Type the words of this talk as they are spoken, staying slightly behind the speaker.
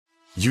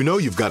You know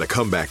you've got a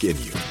comeback in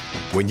you.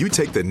 When you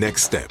take the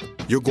next step,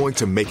 you're going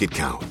to make it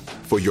count.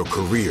 For your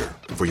career,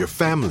 for your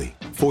family,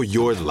 for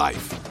your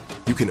life.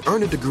 You can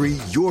earn a degree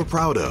you're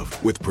proud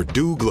of with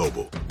Purdue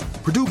Global.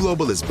 Purdue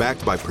Global is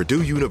backed by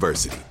Purdue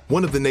University,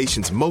 one of the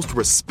nation's most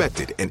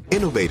respected and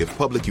innovative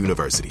public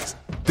universities.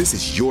 This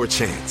is your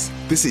chance.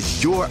 This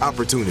is your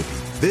opportunity.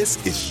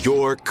 This is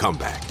your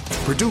comeback.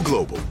 Purdue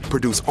Global,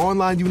 Purdue's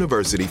online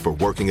university for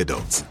working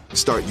adults.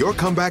 Start your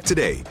comeback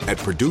today at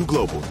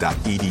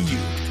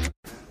purdueglobal.edu.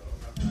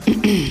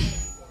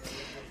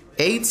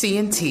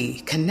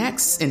 AT&T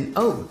connects an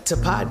ode to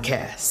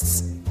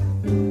podcasts.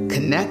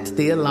 Connect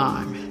the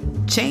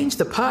alarm. Change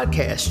the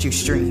podcast you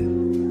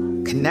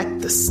stream.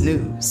 Connect the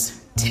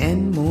snooze.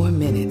 10 more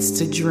minutes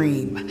to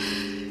dream.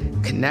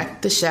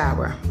 Connect the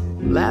shower.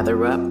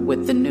 Lather up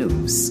with the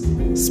news.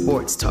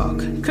 Sports talk,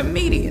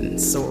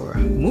 comedians, or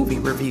movie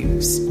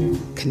reviews.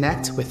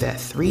 Connect with that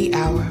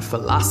 3-hour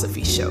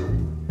philosophy show.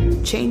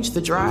 Change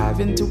the drive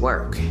into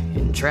work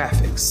in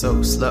traffic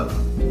so slow.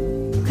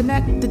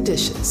 Connect the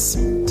dishes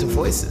to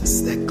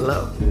voices that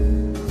glow.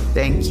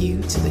 Thank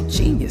you to the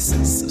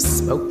geniuses of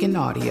spoken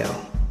audio.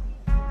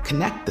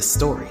 Connect the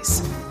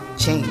stories.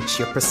 Change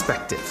your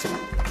perspective.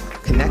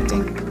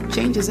 Connecting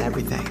changes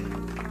everything.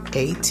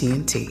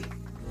 AT&T.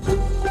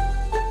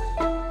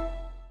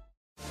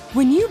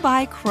 When you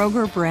buy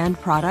Kroger brand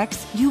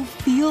products, you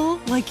feel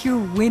like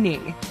you're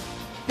winning.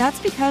 That's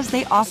because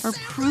they offer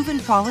proven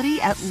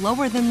quality at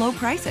lower than low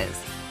prices.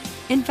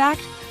 In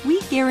fact, we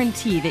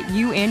guarantee that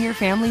you and your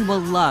family will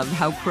love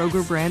how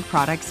Kroger brand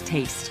products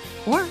taste,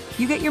 or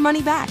you get your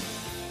money back.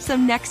 So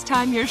next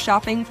time you're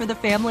shopping for the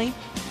family,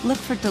 look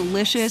for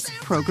delicious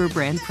Kroger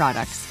brand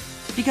products,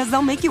 because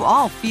they'll make you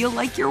all feel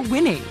like you're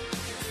winning.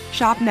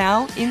 Shop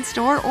now,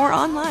 in-store, or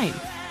online.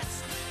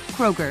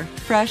 Kroger,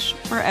 fresh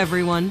for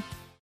everyone.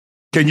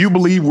 Can you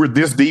believe we're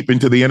this deep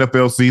into the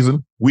NFL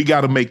season? We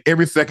got to make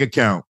every second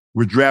count.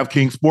 With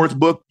DraftKings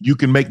Sportsbook, you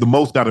can make the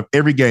most out of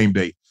every game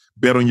day.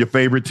 Bet on your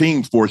favorite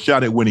teams for a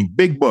shot at winning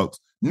big bucks.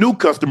 New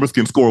customers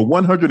can score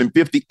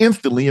 $150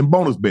 instantly in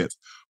bonus bets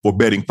for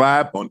betting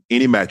 $5 on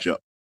any matchup.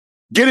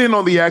 Get in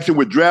on the action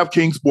with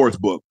DraftKings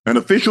Sportsbook, an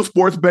official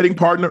sports betting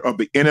partner of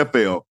the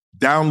NFL.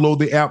 Download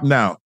the app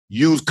now.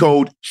 Use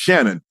code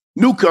Shannon.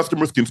 New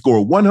customers can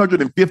score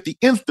 $150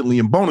 instantly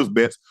in bonus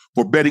bets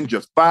for betting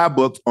just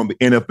 $5 on the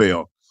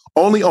NFL.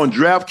 Only on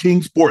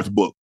DraftKings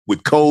Sportsbook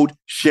with code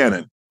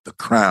Shannon. The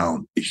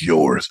crown is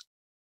yours.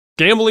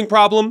 Gambling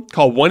problem?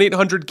 Call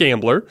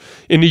 1-800-GAMBLER.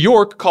 In New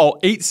York,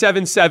 call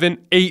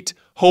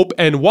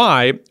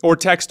 877-8-HOPE-NY or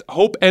text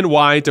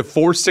HOPE-NY to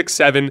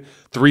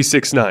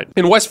 467-369.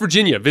 In West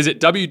Virginia, visit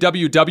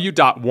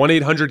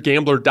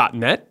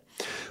www.1800gambler.net.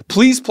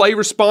 Please play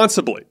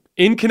responsibly.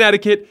 In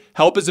Connecticut,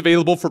 help is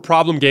available for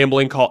problem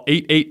gambling. Call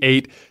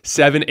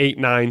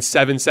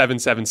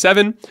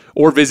 888-789-7777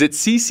 or visit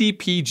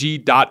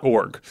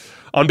ccpg.org.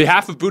 On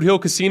behalf of Boot Hill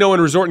Casino and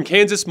Resort in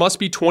Kansas, must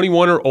be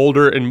 21 or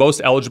older in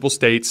most eligible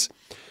states,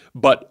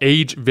 but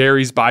age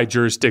varies by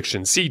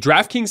jurisdiction. See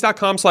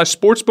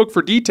DraftKings.com/sportsbook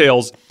for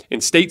details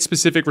and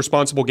state-specific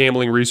responsible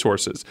gambling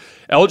resources.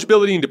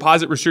 Eligibility and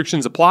deposit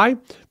restrictions apply.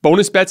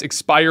 Bonus bets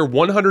expire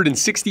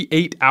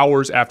 168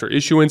 hours after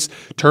issuance.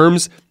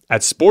 Terms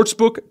at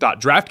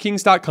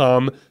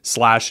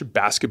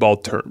sportsbook.draftkings.com/basketball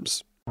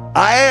terms.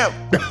 I am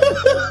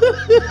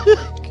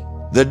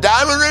the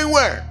diamond ring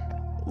wearing,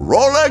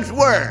 Rolex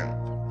wearing,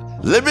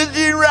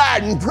 limousine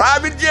riding,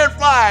 private jet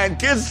flying,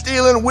 kiss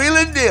stealing,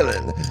 wheeling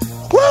dealing.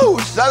 Woo,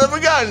 son of a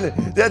gun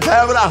that's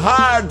having a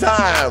hard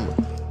time.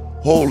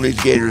 Hold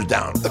these gators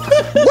down.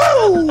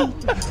 Woo!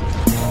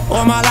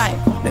 All my life,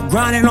 been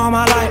grinding all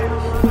my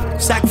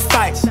life.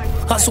 Sacrifice,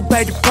 hustle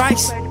paid the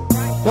price.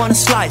 Want a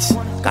slice,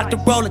 got to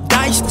roll the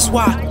dice, that's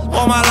why.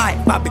 All my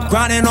life, I've been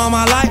grinding all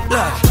my life.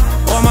 Look,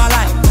 all my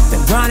life,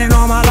 been grinding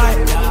all my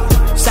life.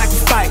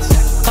 Sacrifice,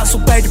 hustle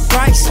paid the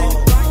price.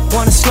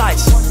 Want a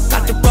slice,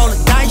 got to roll the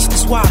dice,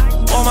 that's why.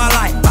 All my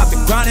life, I've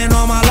been grinding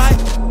all my life.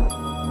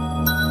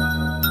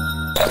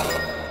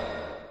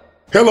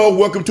 Hello,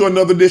 welcome to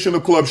another edition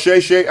of Club Shay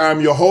Shay. I'm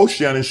your host,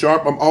 Shannon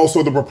Sharp. I'm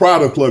also the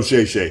proprietor of Club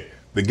Shay Shay.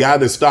 The guy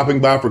that's stopping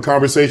by for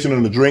conversation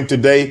and a drink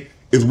today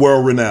is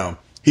world renowned.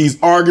 He's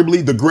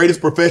arguably the greatest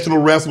professional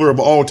wrestler of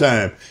all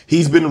time.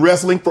 He's been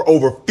wrestling for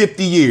over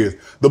 50 years,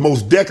 the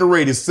most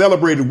decorated,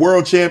 celebrated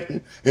world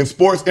champion in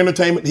sports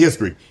entertainment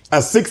history, a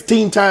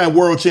 16-time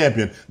world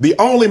champion, the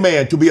only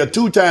man to be a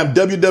 2-time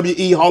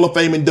WWE Hall of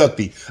Fame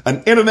inductee,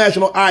 an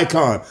international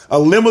icon, a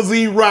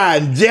limousine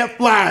riding, jet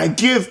flying,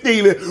 kiss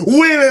stealing,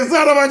 wheeling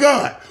son of a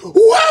gun.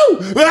 Woo!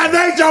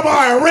 That's your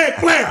boy, Ric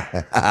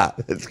Flair.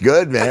 It's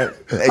good, man.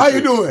 How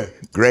you doing?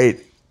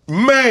 Great.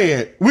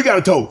 Man, we got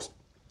a toast.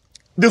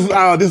 This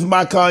is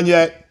my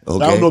cognac.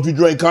 Okay. I don't know if you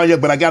drink cognac,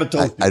 but I got to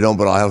toast it. I don't,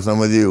 but I'll have some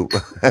with you.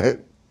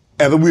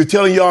 As we were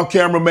telling y'all,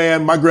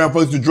 cameraman, my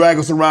grandfather used to drag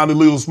us around the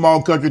little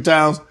small country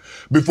towns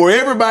before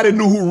everybody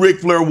knew who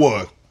Ric Flair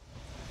was.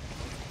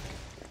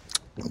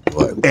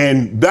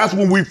 And that's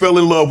when we fell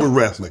in love with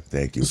wrestling.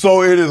 Thank you.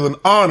 So it is an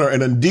honor,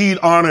 and indeed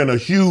honor, and a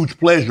huge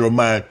pleasure of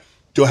mine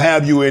to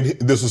have you in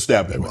this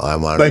establishment.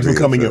 I'm honored. Thanks for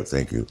coming in.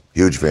 Thank you.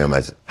 Huge fan.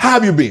 How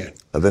have you been?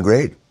 I've been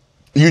great.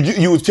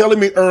 You was telling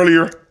me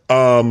earlier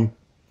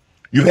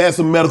you had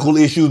some medical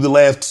issues the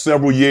last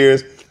several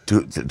years.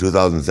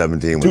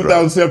 2017 was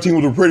 2017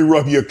 was a pretty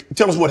rough year.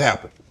 Tell us what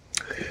happened.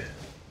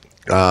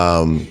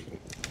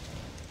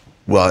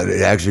 Well,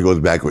 it actually goes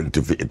back to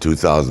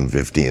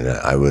 2015.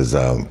 I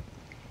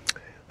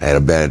had a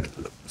bad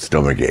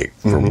stomach ache,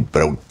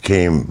 but it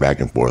came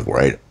back and forth,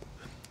 right?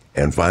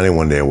 And finally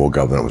one day I woke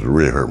up and it was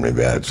really hurting me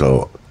bad.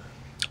 So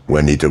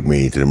Wendy took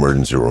me to the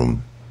emergency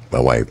room, my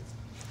wife,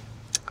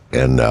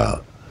 and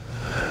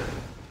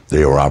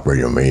they were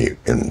operating on me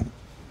in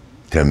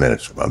 10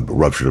 minutes, a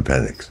ruptured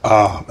appendix.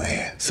 Oh,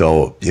 man.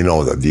 So, you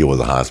know the deal with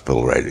the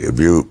hospital, right? If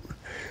you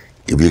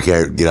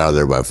can't get out of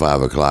there by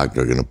 5 o'clock,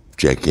 they're going to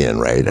check in,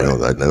 right? I know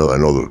that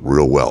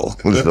real well.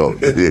 So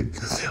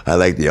I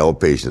like the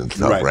outpatient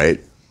stuff,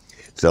 right?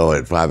 So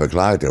at 5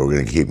 o'clock, they were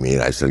going to keep me,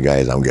 and I said,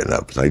 guys, I'm getting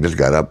up. So I just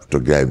got up,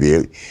 took the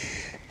IV,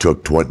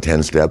 took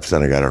 10 steps,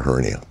 and I got a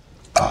hernia.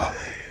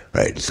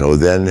 Right, so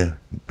then,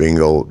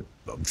 bingo,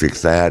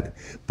 fix that.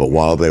 But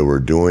while they were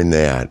doing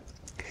that,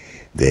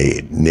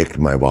 they nicked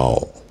my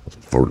bowel,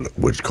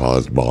 which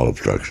caused bowel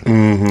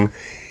obstruction.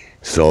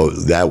 So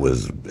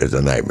it's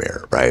a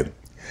nightmare, right?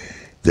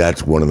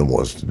 That's one of the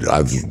most,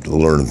 I've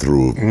learned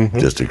through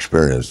just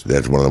experience,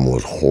 that's one of the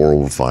most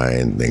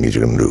horrifying things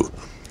you can do.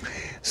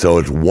 So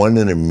it's 1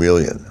 in a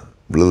million,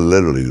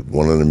 literally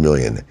 1 in a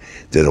million,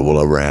 that it will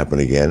ever happen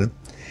again.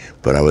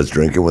 But I was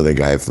drinking with a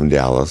guy from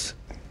Dallas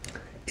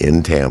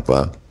in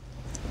Tampa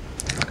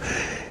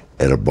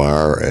at a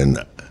bar, and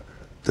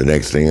the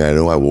next thing I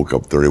know, I woke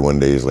up 31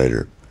 days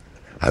later.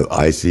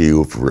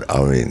 ICU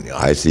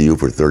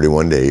for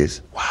 31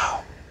 days.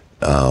 Wow.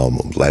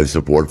 Life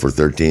support for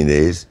 13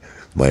 days.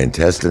 My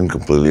intestine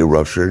completely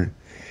ruptured.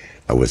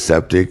 I was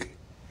septic.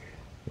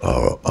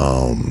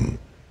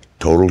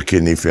 Total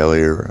kidney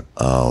failure,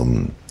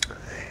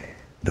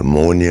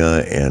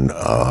 pneumonia, and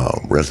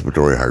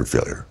respiratory heart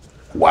failure.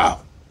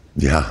 Wow.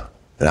 Yeah.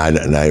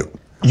 And I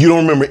You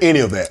don't remember any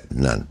of that?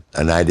 None.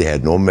 And I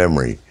had no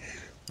memory.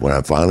 When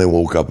I finally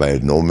woke up, I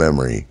had no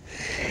memory.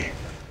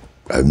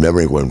 I had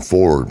memory going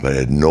forward, but I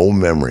had no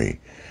memory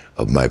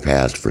of my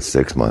past for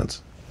 6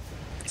 months.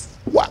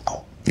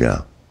 Wow.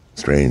 Yeah.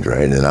 Strange,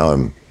 right? And now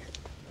I'm...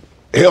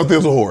 Healthy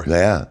as a horse.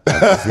 Yeah.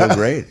 I feel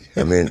great.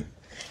 I mean,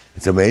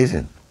 it's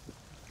amazing.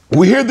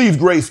 We hear these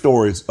great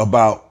stories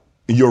about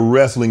your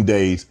wrestling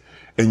days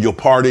and your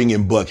partying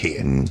in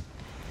Buckhead.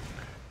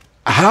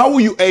 How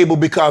were you able,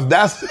 because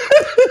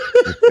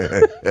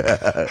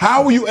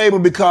how were you able,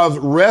 because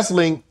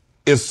wrestling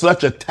is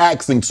such a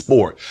taxing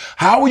sport,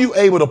 how were you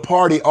able to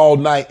party all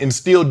night and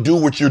still do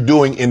what you're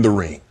doing in the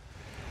ring?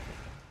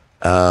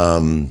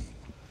 I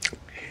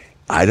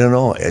don't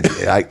know.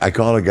 I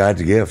call it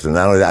God's gift, and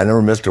I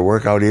never missed a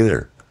workout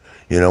either.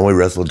 You know, we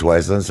wrestled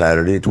twice on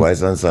Saturday,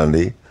 twice on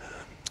Sunday.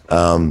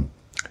 I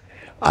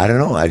don't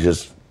know. I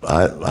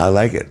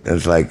like it.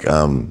 It's like,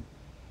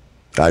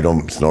 I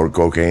don't snort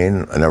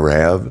cocaine. I never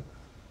have.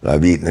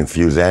 I've eaten a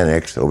few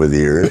Xanax over the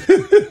years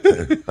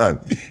on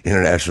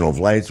international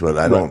flights, but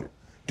I don't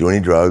do any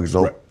drugs,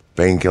 no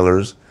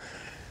painkillers.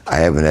 I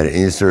haven't had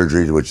any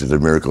surgery, which is a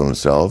miracle in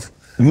itself.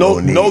 No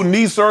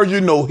knee surgery,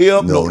 no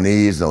hip? No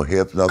knees, no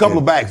hips, nothing. A couple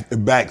of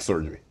back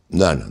surgery?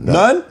 None?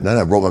 None.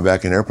 I broke my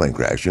back in an airplane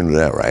crash. You knew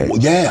that, right? Well,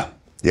 yeah.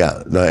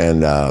 Yeah,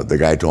 and the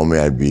guy told me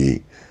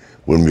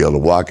wouldn't be able to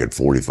walk at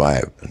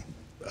 45.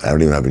 I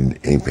don't even have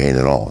any pain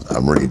at all.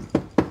 I'm ready.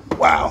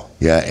 Wow.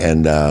 Yeah,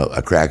 and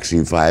a cracked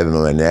C5 in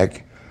my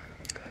neck,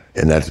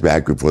 and that's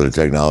back before the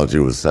technology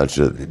was such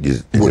a...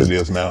 What it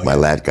is now. My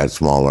lat got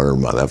smaller,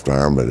 my left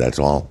arm, but that's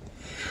all.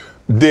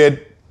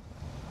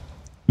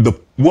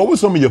 What were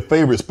some of your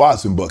favorite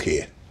spots in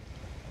Buckhead?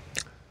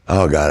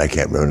 Oh, God, I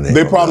can't remember the name.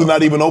 They're probably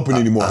not even open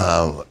anymore.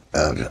 Oh,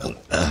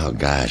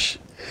 gosh.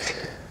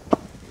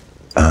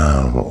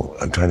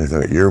 I'm trying to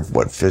think. You're,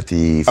 what,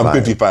 55? I'm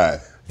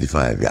 55.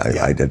 55,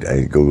 yeah. I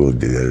Googled it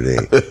the other day.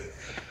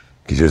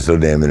 Because you're so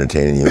damn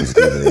entertaining, you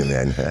and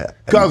man.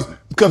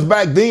 Because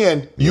back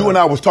then, you and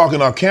I was talking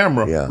on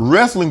camera,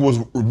 wrestling was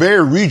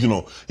very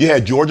regional. You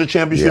had Georgia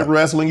Championship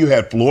Wrestling, you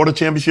had Florida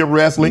Championship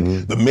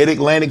Wrestling, the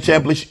Mid-Atlantic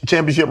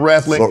Championship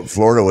Wrestling.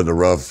 Florida was a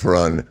rough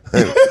run,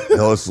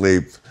 no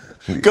sleep.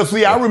 Because,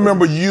 see, I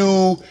remember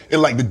you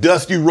and like the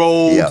Dusty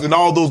Rhodes and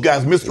all those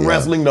guys, Mr.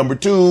 Wrestling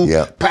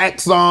 #2,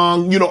 Pac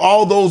Song, you know,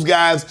 all those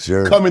guys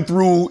coming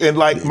through. And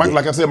like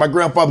I said, my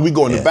grandfather, we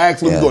go into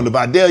Baxter, we go into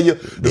Vidalia,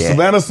 the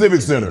Savannah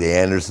Civic Center. The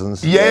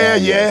Andersons.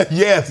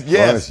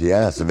 Yes.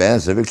 Yeah, Savannah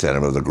Civic Center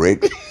was a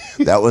great,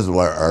 that was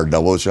our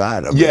double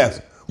shot. I mean,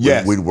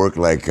 We'd work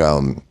like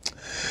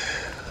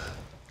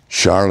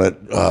Charlotte,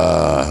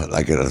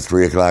 like at a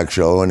 3 o'clock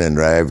show, and then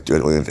drive to,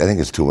 I think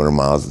it's 200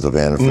 miles to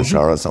Savannah from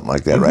Charlotte, something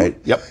like that, right?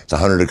 Yep. It's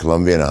 100 to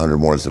Columbia and 100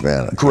 more to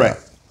Savannah.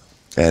 Correct.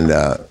 And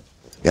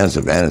in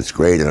Savannah, it's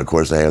great. And of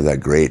course, I have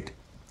that great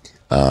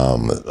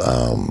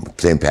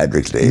St.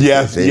 Patrick's Day.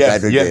 Yes, St.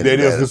 Patrick's Day that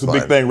is. It's a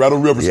big thing right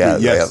on River Street.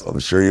 Yes. I'm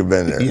sure you've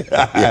been there.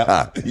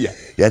 Yeah. Yeah,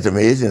 it's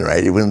amazing,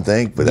 right? You wouldn't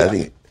think, but I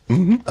think.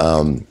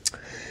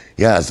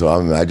 Yeah, so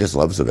I just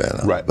love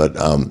Savannah. Right. But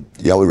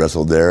yeah, we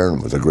wrestled there,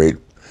 and it was a great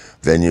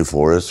venue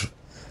for us.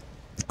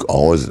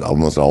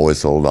 Almost always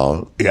sold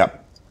out.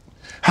 Yep.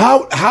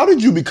 How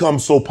did you become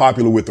so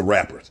popular with the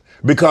rappers?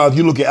 Because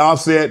you look at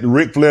Offset,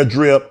 Ric Flair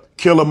Drip,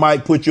 Killer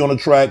Mike put you on the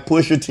track,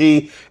 Pusha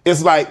T.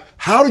 It's like,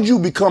 how did you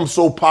become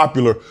so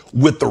popular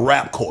with the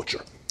rap culture?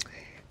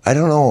 I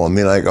don't know. I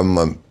mean, like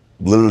I'm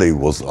literally,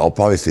 I'll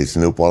probably see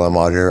Snoop while I'm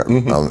out here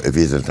if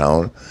he's in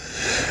town.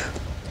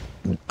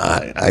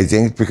 I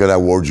think because I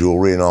wore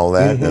jewelry and all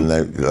that, and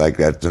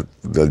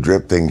the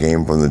drip thing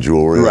came from the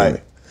jewelry.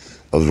 Right.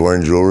 I was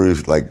wearing jewelry,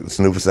 like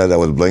Snoop said, I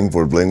was bling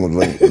for bling with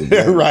bling.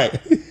 Right.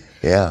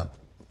 Yeah.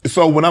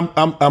 So when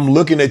I'm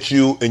looking at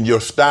you and your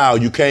style,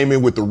 you came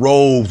in with the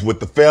robes, with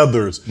the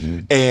feathers,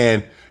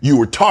 and you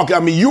were talking.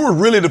 I mean, you were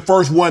really the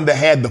first one that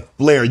had the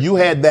flair. You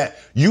had that.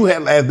 You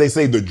had, as they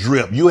say, the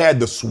drip. You had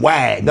the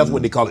swag. That's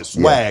what they call it,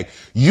 swag.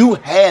 Yeah. You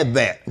had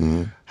that.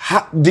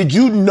 How did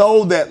you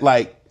know that?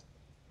 Like,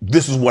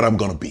 this is what I'm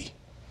gonna be.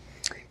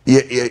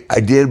 Yeah,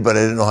 I did, but I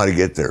didn't know how to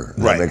get there.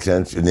 Does that make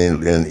sense? And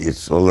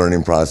it's a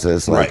learning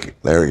process. Like,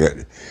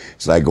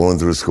 it's like going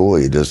through school.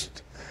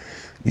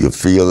 You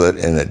feel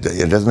it, and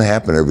it doesn't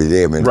happen every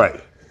day. I mean,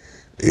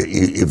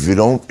 if you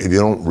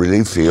don't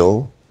really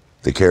feel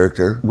the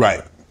character,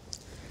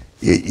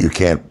 you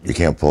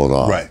can't pull it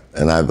off. Right.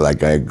 And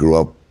I grew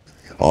up.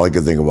 All I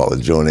could think about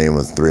was Joe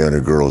Namath's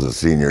 300 Girls a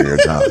Senior Year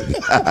Town.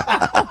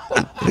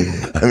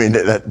 I mean,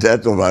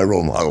 that's what my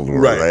role models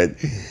were, right?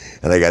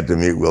 And I got to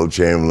meet Will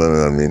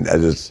Chamberlain. I mean, I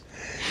was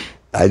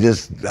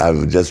just,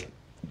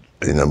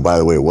 you know, by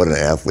the way, what an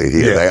athlete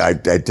he is. I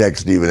texted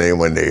Stephen A.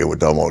 one day, we're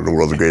talking about the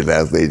world's greatest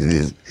athlete,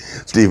 and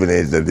Stephen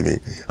A. said to me,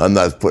 I'm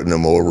not putting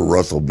him over.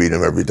 Russell beat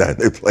him every time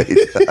they played.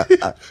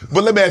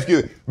 But let me ask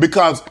you,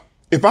 because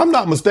if I'm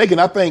not mistaken,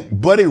 I think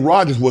Buddy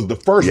Rogers was the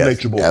first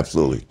Nature Boy.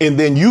 Absolutely. And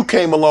then you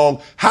came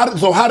along. How did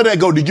that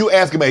go? Did you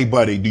ask him, hey,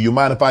 Buddy, do you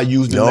mind if I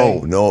use the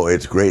name? No,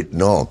 it's great.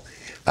 No.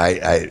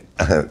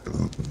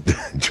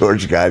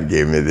 George God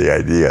gave me the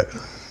idea.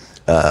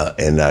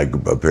 And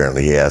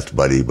apparently he asked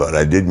Buddy, but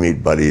I did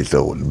meet Buddy.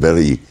 So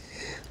Buddy,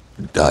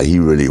 he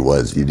really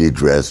was. He did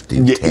dress,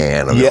 he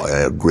tan,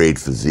 had a great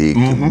physique,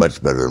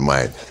 much better than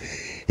mine.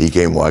 He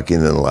came walking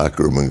in the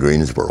locker room in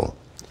Greensboro.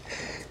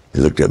 He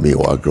looked at me,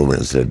 walked over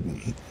and said,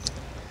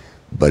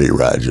 Buddy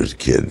Rogers,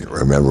 kid,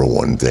 remember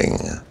one thing.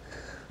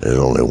 There's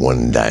only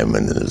one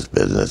diamond in this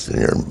business,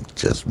 and you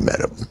just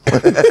met him.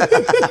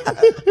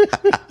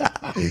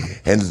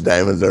 Hence,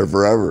 diamonds are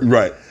forever.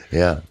 Right.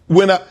 Yeah.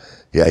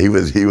 Yeah, he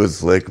was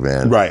slick,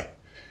 man. Right.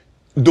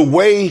 The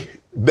way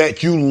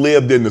that you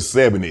lived in the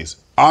 70s,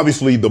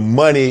 obviously the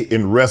money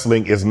in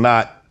wrestling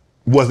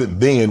wasn't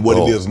then what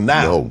it is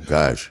now. Oh,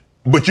 gosh.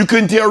 But you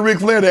couldn't tell Ric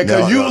Flair that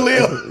because you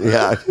lived.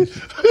 Yeah.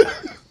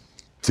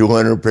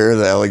 200 pairs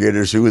of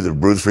alligator shoes at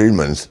Bruce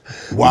Friedman's.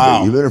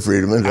 Wow. You've been a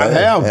Friedman, right?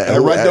 I have.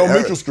 Right there on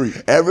Mitchell Street.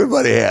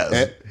 Everybody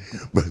has.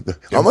 But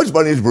how much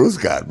money has Bruce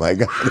got? My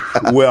God.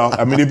 Well,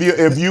 I mean,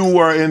 if you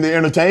were in the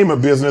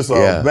entertainment business,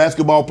 a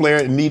basketball player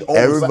and need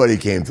everybody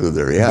came through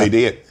there. Yeah,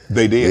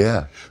 they did.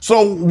 Yeah.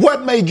 So,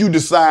 what made you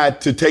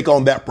decide to take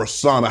on that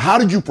persona? How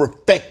did you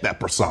perfect that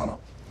persona?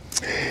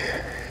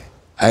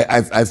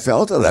 I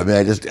felt it. I mean,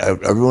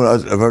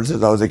 ever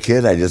since I was a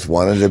kid, I just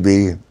wanted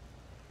to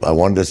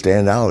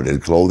stand out. And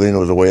clothing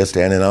was a way of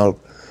standing out.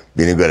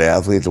 Being a good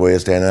athlete is a way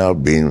of standing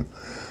out. Being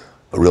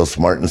real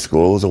smart in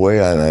school was a way.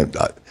 And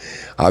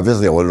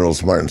obviously, I wasn't real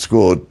smart in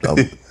school.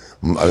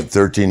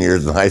 13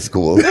 years in high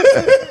school.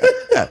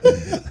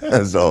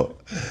 So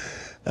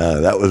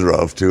that was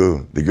rough,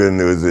 too. The good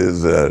news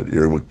is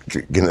you're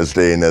going to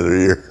stay another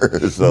year.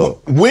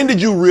 So when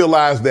did you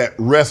realize that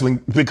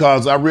wrestling,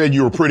 because I read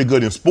you were pretty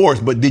good in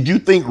sports, but did you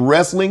think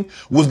wrestling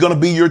was going to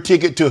be your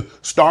ticket to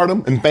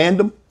stardom and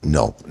fandom?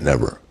 No,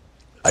 never.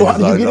 So how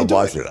did you get into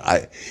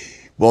it?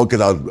 Well,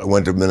 because I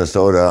went to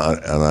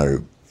Minnesota on a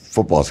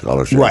football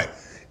scholarship. Right.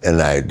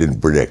 And I didn't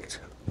predict.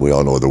 We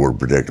all know what the word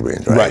predict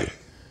means, right? Right.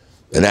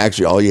 And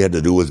actually, all you had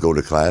to do was go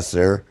to class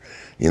there,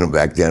 you know,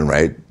 back then,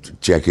 right?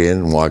 Check in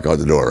and walk out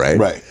the door, right?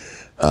 Right.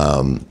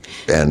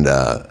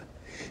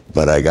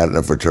 But I got in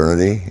a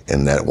fraternity,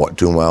 and that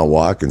 2-mile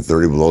walk in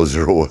 30 below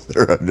zero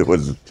weather,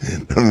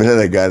 the minute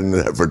I got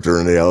into that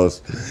fraternity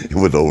house, it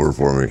was over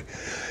for me.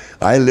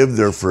 I lived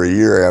there for a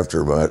year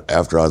after I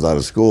was out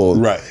of school.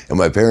 Right. And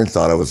my parents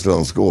thought I was still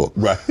in school.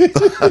 Right.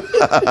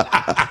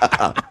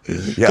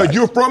 Because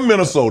you're from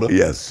Minnesota.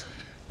 Yes.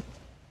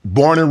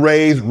 Born and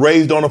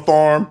raised on a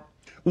farm.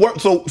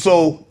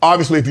 So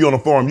obviously, if you're on a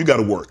farm, you got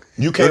to work.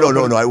 You can't.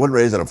 No. I wasn't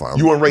raised on a farm.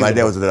 You weren't raised. My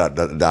dad was a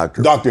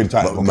doctor. Doctor in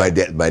time. Okay.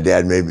 My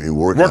dad made me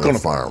work on a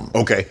farm.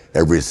 Okay.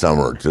 Every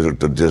summer I had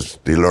to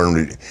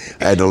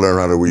learn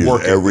how to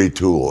use every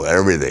tool,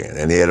 everything.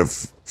 And he had a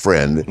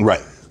friend. Right.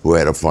 Who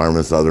had a farm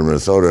in southern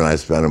Minnesota, and I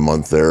spent a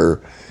month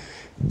there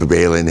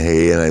baling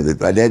hay. And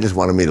my dad just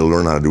wanted me to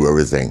learn how to do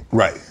everything.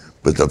 Right.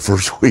 But the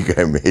first week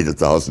I made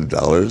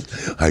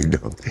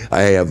 $1,000.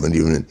 I haven't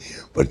even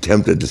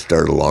attempted to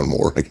start a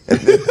lawnmower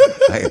again.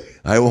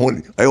 I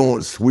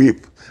won't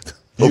sweep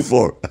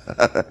before.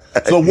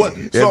 So what?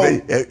 So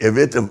if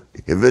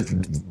it's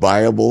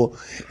viable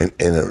and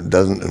it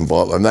doesn't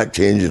involve, I'm not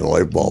changing a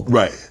light bulb.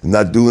 Right. I'm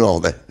not doing all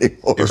that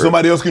anymore. If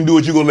somebody else can do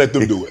it, you're gonna let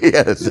them do it.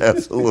 Yes,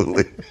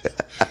 absolutely.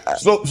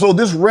 So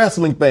this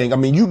wrestling thing, I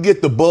mean, you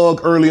get the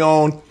bug early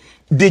on.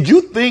 Did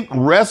you think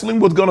wrestling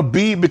was gonna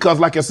be, because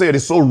like I said,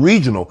 it's so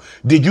regional,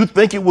 did you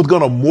think it was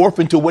gonna morph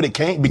into what it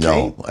became?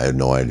 No, I had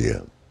no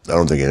idea. I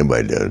don't think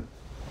anybody did.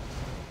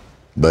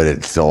 But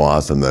it's so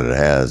awesome that it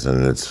has,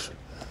 and I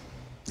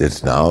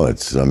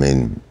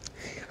mean,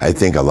 I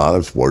think a lot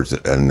of sports,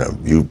 and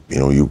you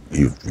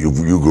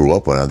grew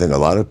up on it, I think a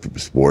lot of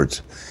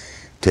sports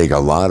take a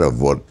lot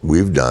of what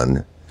we've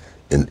done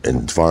in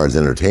as far as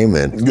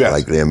entertainment, yes,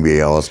 like the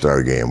NBA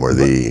All-Star Game or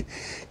the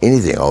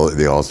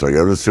All-Star Game,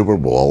 or the Super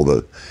Bowl,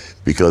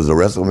 because the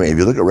WrestleMania, if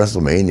you look at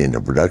WrestleMania and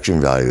the production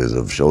values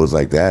of shows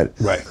like that,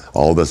 right,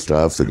 all the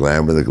stuff, the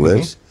glamour, the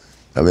glitz,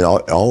 I mean, I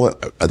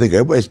think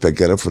everybody's picked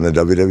that up from the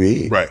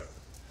WWE. Right.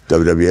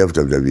 WWF,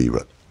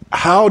 WWE.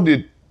 How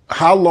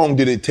long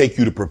did it take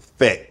you to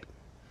perfect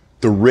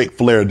the Ric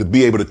Flair, to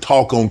be able to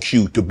talk on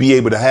cue, to be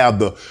able to have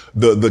the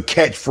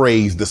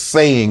catchphrase, the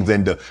sayings,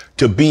 and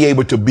to be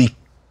able to be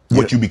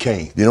what you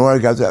became? You know where I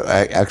got that?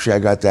 I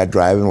got that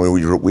driving when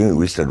we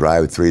used to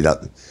drive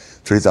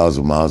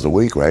 3,000 miles a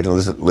week, right? And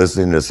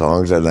listening to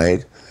songs at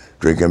night,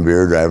 drinking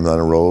beer, driving on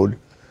the road,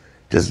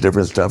 just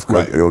different stuff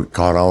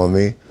caught on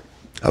with me.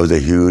 I was a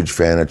huge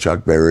fan of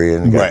Chuck Berry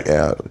and I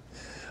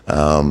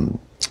don't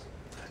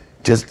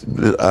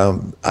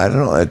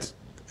know.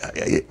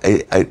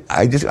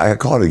 I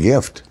call it a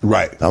gift.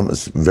 Right.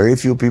 Very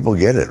few people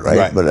get it,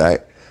 right? But I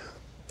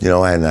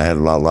had a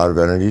lot of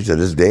energy. To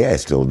this day, I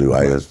still do.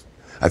 I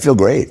feel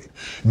great.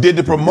 Did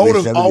the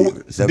promoters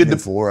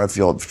 74? I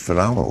feel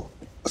phenomenal.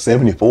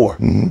 74.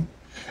 Mm-hmm.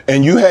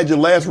 And you had your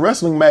last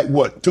wrestling match,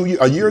 what,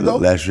 a year ago?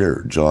 Last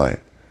year, July.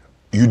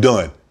 You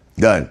done?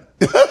 Done.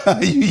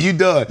 you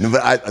done. No,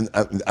 but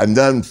I'm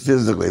done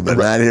physically, but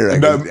not here.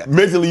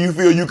 Mentally, you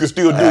feel you can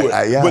still do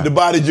it, yeah. But the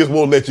body just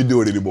won't let you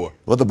do it anymore.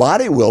 Well, the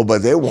body will,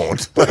 but they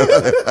won't.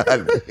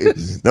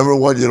 Number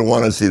one, you don't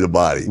want to see the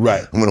body.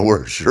 Right. I'm going to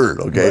wear a shirt,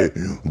 okay?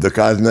 Right. The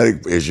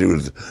cosmetic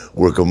issues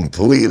were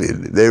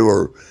they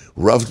were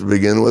rough to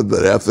begin with,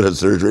 but after the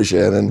surgery,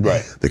 Shannon,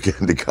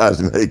 the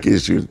cosmetic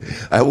issues,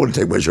 I wouldn't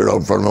take my shirt off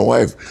in front of my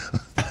wife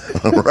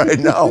right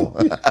now.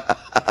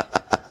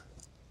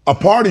 A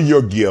part of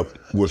your gift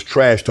was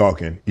trash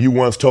talking. You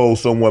once told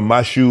someone,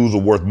 my shoes are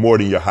worth more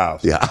than your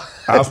house. Yeah.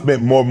 I've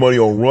spent more money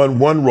on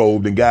one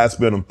robe than guys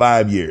spent on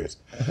 5 years.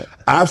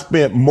 I've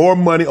spent more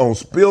money on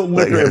spilled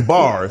liquor in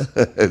bars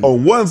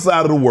on one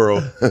side of the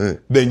world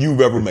than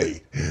you've ever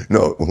made.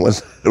 No, one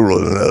side of the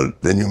world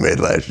than you made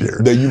last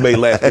year.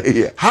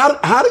 Yeah.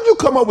 How did you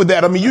come up with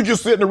that? I mean, you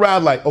just sitting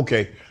around like,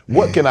 okay,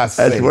 what can I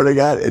say? That's what I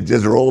got. It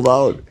just rolled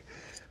out.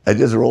 I've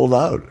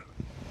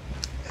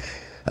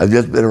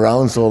just been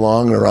around so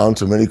long and around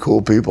so many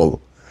cool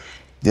people.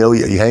 You know,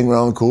 you hang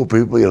around cool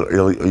people,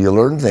 you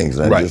learn things.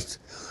 And just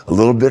a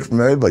little bit from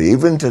everybody.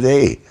 Even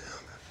today,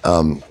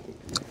 I'll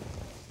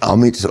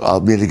meet a guy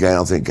and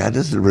I'll think, God,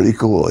 this is really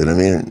cool. You know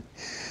what I mean?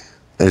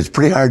 And it's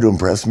pretty hard to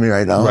impress me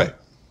right now. Right.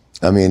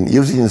 I mean,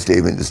 you've seen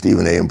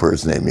Stephen A.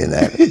 impersonate me in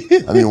that.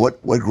 I mean,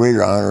 what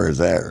greater honor is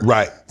that?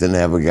 Right. Than to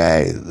have a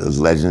guy as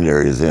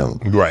legendary as him.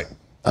 Right.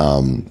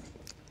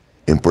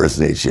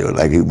 Impersonate you,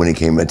 like when he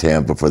came to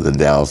Tampa for the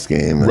Dallas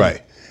game.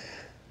 Right.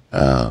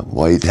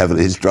 Well,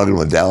 he's struggling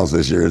with Dallas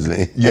this year, isn't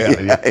he?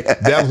 Yeah.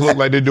 Dallas look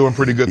like they're doing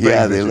pretty good things.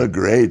 Yeah, they look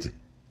great.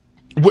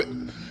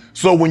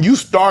 So when you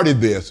started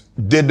this,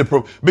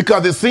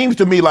 because it seems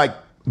to me like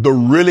the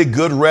really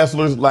good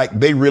wrestlers, like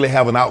they really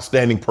have an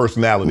outstanding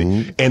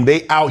personality and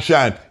they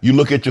outshine. You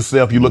look at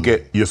yourself, you look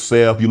at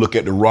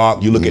The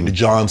Rock, you look at the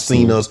John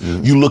Cena's,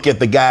 you look at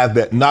the guys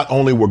that not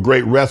only were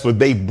great wrestlers,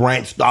 they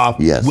branched off,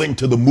 went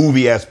into the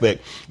movie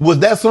aspect. Was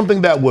that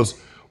something that was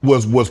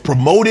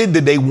promoted?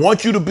 Did they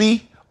want you to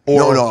be?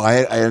 Or? No, I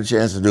had a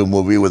chance to do a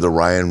movie with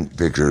Orion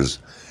Pictures.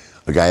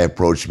 A guy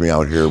approached me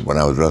out here when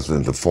I was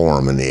wrestling at the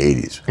Forum in the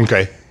 80s.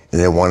 Okay.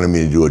 And they wanted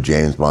me to do a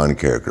James Bond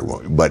character.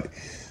 But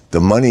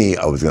the money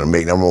I was going to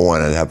make, number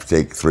one, I'd have to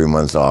take 3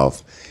 months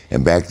off.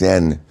 And back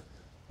then,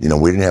 you know,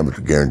 we didn't have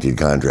a guaranteed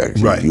contract.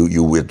 Right.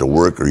 You went to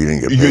work or you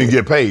didn't get paid. You didn't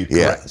get paid.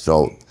 Yeah. Correct.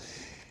 So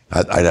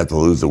I'd have to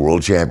lose the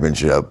world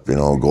championship, you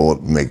know, go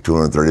make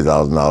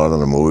 $230,000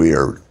 on a movie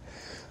or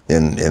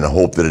in the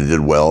hope that it did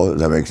well.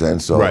 Does that make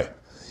sense? So right.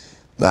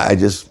 I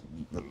just,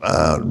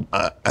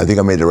 I think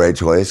I made the right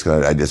choice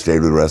because I just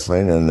stayed with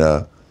wrestling and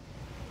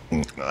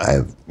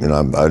I've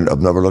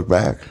never looked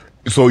back.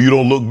 So you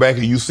don't look back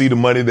and you see the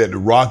money that The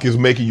Rock is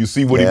making, you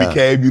see what he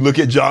became, you look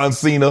at John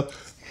Cena.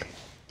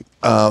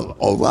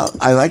 Well,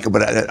 I like it,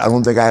 but I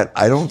don't think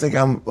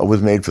I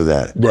was made for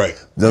that. Right.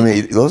 I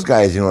mean, those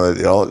guys, you know,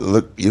 they all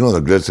look, you know, the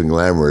glitz and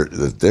glamour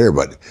that's there,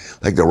 but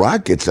like The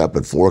Rock gets up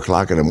at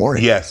 4:00 in the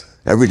morning. Yes.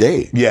 Every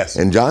day. Yes.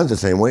 And John's the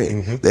same way.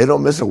 Mm-hmm. They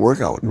don't miss a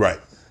workout. Right.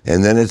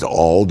 And then it's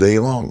all day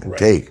long. Right.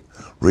 Take,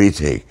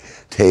 retake,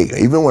 take.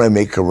 Even when I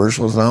make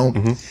commercials now,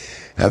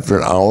 after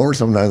an hour,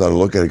 sometimes I'll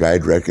look at a guy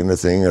directing the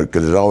thing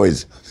because it's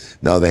always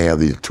Now they have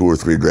these 2 or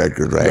 3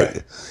 directors,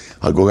 right?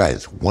 I'll go,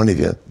 guys, one of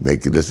you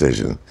make the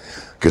decision.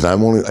 Because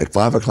I'm only, at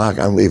 5 o'clock,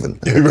 I'm leaving.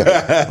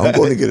 I'm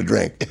going to get a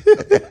drink.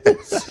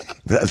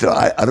 So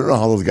I don't know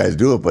how those guys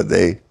do it, but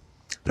they're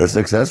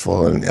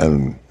successful.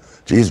 And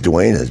geez,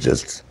 Dwayne is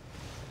just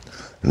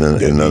in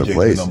another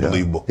place.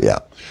 Unbelievable. Yeah.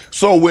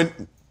 So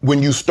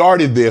when you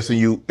started this and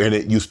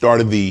you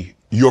started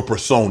your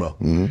persona,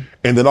 and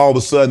then all of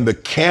a sudden the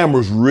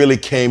cameras really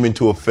came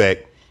into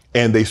effect,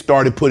 and they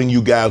started putting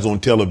you guys on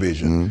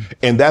television,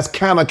 and that's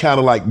kind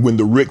of like when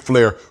the Ric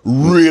Flair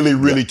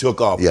really took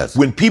off. Yes.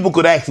 When people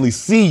could actually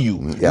see you,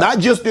 not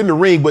just in the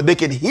ring, but they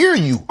could hear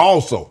you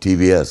also.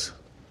 TBS.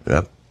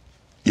 Yep.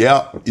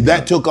 Yeah,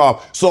 that took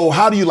off. So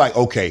how do you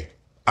okay,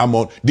 I'm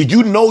on? Did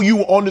you know you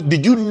were on?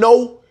 Did you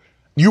know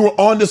you were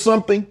onto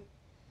something?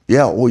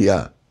 Yeah. Oh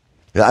yeah.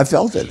 Yeah, I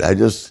felt it. I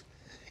just,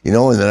 and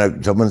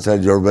then someone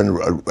said, you ever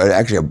been,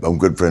 actually I'm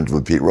good friends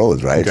with Pete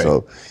Rose, right? Okay.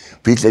 So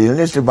Pete said, you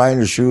just buying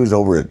your shoes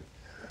over at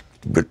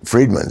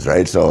Friedman's,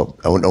 right? So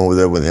I went over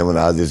there with him and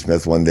Ozzie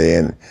Smith one day,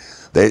 and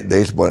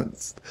they spent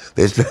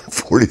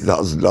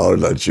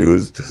 $40,000 on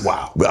shoes.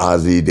 Wow. With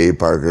Ozzie, Dave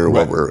Parker,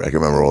 whatever, I can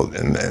remember,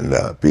 and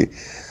Pete.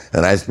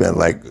 And I spent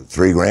like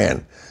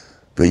 $3,000.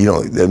 But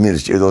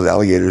those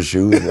alligator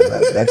shoes.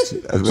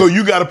 So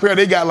you got a pair,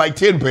 they got like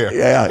 10 pair.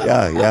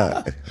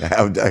 Yeah.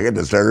 I got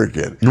the starter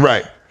kit.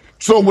 Right.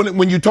 So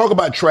when you talk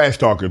about trash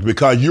talkers,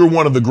 because you're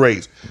one of the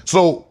greats,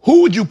 so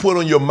who would you put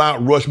on your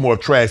Mount Rushmore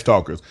of trash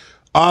talkers?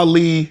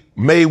 Ali,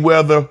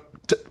 Mayweather,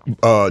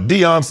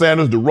 Deion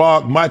Sanders, The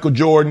Rock, Michael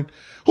Jordan.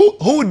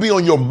 Who would be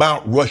on your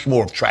Mount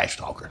Rushmore of trash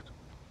talkers?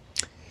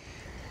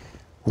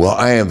 Well,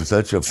 I am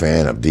such a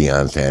fan of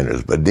Deion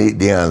Sanders, but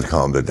Deion's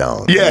calmed it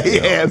down. Yeah, he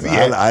has.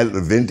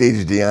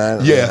 Vintage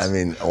Deion. Yes. I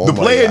mean, the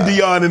playing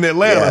Deion in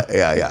Atlanta.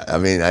 Yeah. I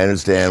mean, I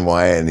understand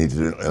why, and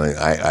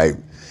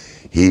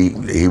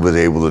he was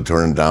able to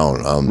turn it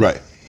down.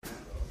 Right.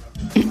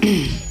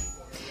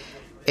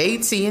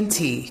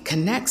 AT&T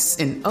connects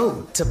an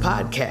ode to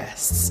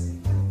podcasts.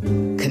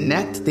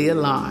 Connect the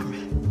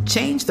alarm.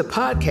 Change the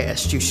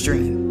podcast you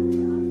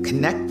stream.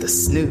 Connect the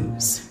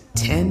snooze.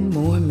 10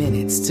 more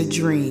minutes to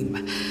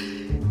dream.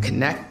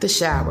 Connect the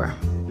shower.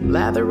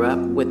 Lather up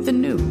with the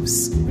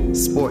news.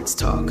 Sports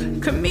talk,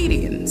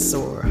 comedians,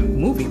 or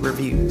movie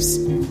reviews.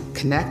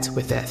 Connect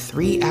with that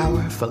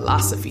 3-hour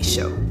philosophy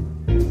show.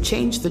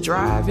 Change the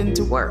drive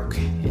into work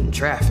in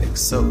traffic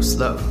so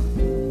slow.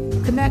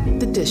 Connect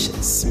the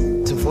dishes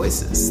to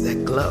voices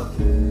that glow.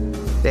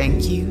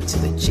 Thank you to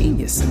the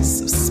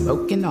geniuses of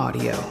spoken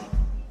audio.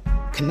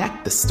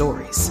 Connect the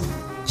stories.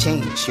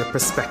 Change your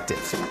perspective.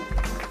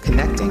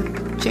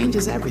 Connecting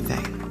changes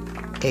everything.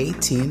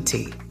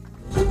 AT&T.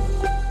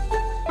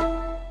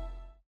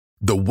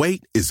 The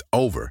wait is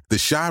over. The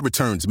Chi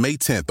returns May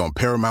 10th on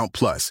Paramount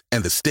Plus,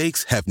 and the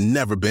stakes have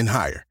never been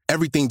higher.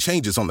 Everything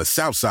changes on the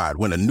South Side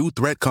when a new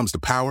threat comes to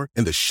power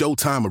in the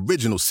Showtime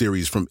original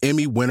series from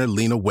Emmy winner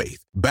Lena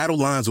Waithe. Battle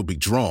lines will be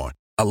drawn,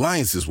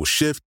 alliances will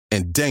shift,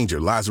 and danger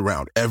lies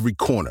around every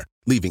corner,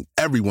 leaving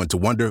everyone to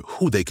wonder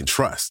who they can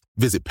trust.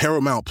 Visit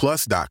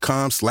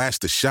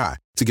ParamountPlus.com/The Chi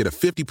to get a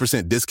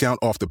 50% discount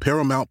off the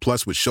Paramount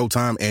Plus with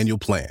Showtime annual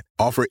plan.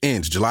 Offer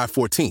ends July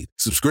 14th.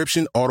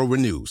 Subscription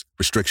auto-renews.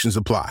 Restrictions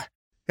apply.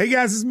 Hey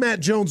guys, this is Matt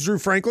Jones, Drew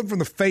Franklin from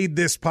the Fade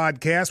This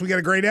podcast. We got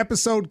a great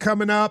episode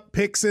coming up.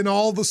 Picks in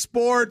all the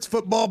sports,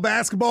 football,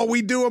 basketball,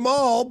 we do them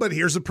all. But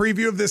here's a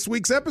preview of this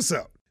week's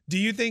episode. Do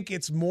you think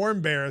it's more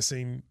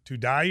embarrassing to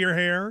dye your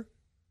hair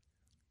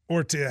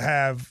or to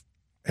have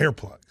hair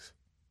plugs?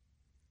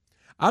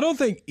 I don't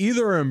think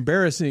either are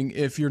embarrassing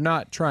if you're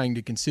not trying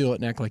to conceal it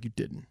and act like you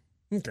didn't.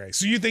 Okay,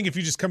 so you think if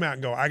you just come out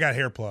and go, I got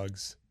hair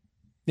plugs.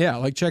 Yeah,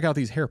 like check out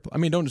these hair plugs. I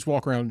mean, don't just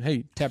walk around,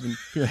 hey, tapping,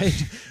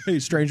 hey,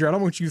 stranger, I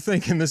don't want you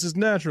thinking this is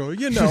natural.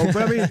 But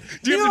I mean,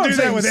 do you have to do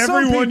that with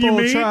everyone you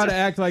meet? Try to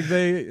act like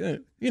they,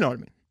 you know what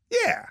I mean?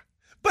 Yeah,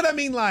 but I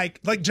mean, like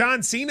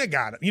John Cena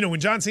got it. When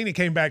John Cena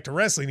came back to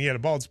wrestling, he had a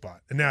bald spot,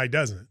 and now he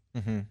doesn't.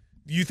 Mm-hmm.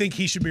 Do you think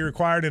he should be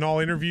required in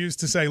all interviews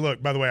to say,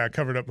 look, by the way, I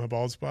covered up my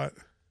bald spot?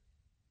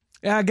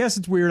 Yeah, I guess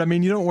it's weird. I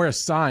mean, you don't wear a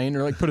sign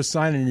or put a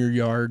sign in your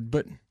yard,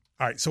 but.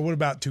 All right, so what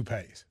about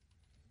toupees?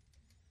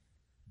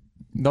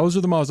 Those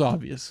are the most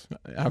obvious.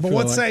 But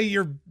let's say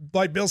you're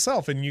like Bill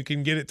Self and you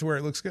can get it to where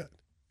it looks good.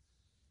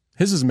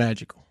 His is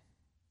magical.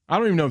 I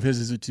don't even know if his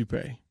is a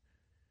toupee.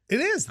 It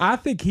is. I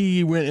think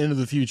he went into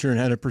the future and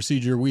had a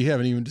procedure we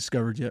haven't even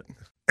discovered yet.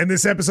 And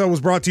this episode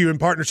was brought to you in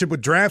partnership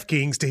with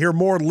DraftKings. To hear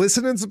more,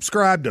 listen and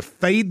subscribe to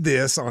Fade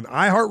This on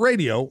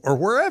iHeartRadio or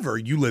wherever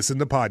you listen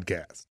to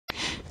podcasts.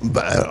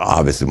 But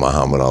obviously,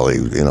 Muhammad Ali,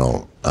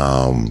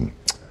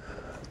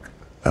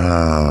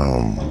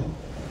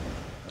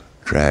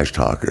 trash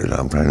talkers.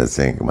 I'm trying to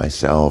think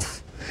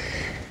myself.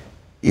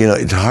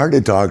 It's hard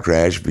to talk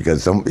trash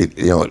because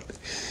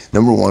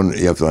number one,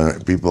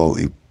 people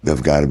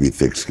have got to be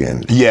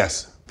thick-skinned.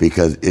 Yes,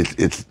 because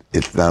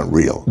it's not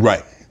real.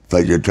 Right.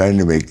 But you're trying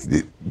to make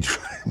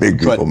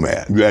people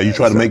mad. Yeah, you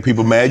try to make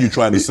people mad. You're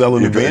trying to sell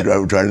an event.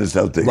 You're trying to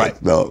sell tickets. Right.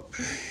 No.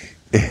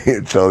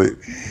 So,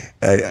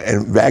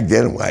 and back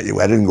then, I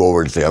didn't go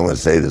over and say, I'm going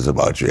to say this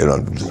about you.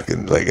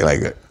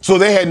 So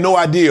they had no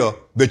idea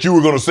that you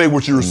were going to say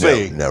what you were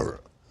saying? Never.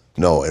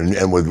 No,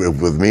 and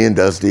with me and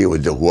Dusty, it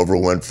was whoever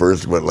went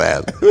first went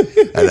last.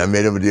 And I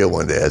made him a deal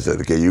one day. I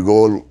said, okay, you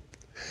go,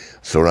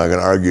 so we're not going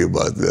to argue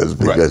about this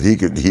because he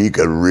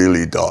could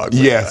really talk.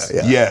 Yes,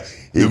 yes.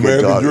 The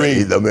American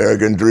Dream. The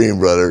American Dream,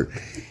 brother.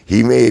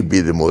 He may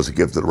be the most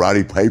gifted.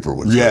 Roddy Piper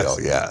would say, oh,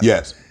 yeah.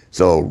 Yes.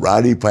 So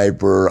Roddy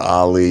Piper,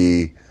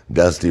 Ali,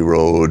 Dusty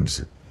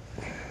Rhodes,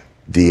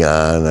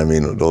 Dion, I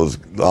mean,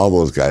 all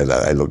those guys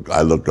I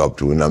looked up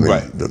to. And I mean,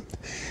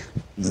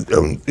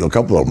 a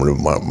couple of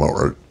them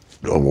were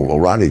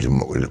Roddy's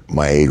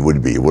my age, would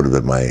have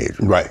been my age.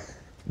 Right.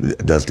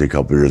 Dusty a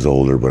couple years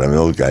older, but I mean,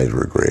 those guys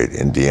were great.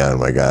 And Dion,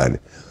 my God.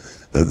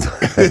 I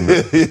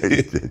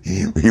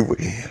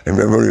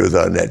remember when he was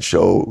on that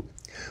show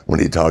when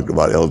he talked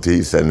about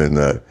LT sending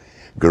the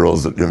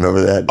girls. You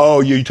remember that? Oh,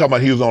 yeah. You talking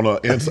about he was on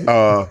the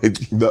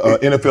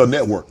NFL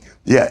Network?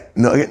 Yeah.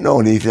 No.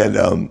 And he said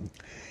the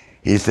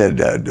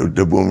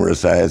Boomer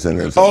Esiason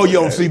or something. Oh, yeah,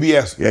 on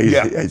CBS.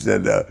 Yeah. He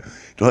said,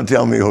 don't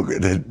tell me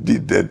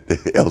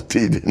that LT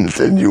didn't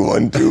send you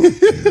one too.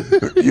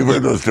 You've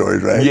heard those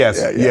stories, right? Yes.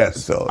 Yeah.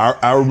 Yes. So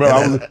I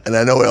remember. And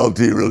I know LT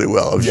really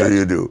well. I'm sure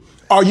you do.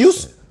 Are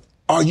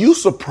you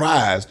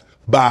surprised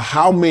by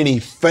how many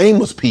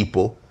famous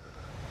people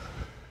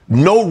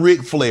know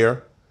Ric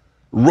Flair,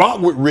 rock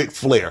with Ric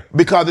Flair?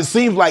 Because it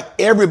seems like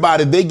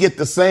everybody, they get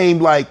the same,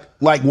 like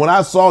when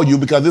I saw you,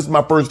 because this is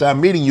my first time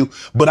meeting you,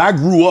 but I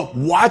grew up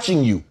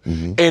watching you.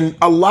 Mm-hmm. And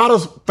a lot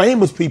of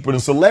famous people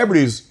and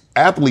celebrities,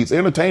 athletes,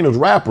 entertainers,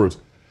 rappers,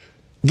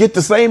 get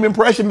the same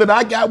impression that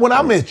I got when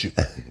I met you.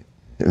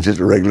 I'm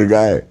just a regular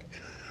guy.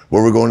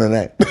 Where we going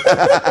tonight?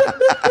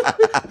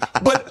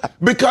 But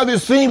because it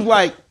seems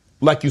like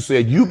you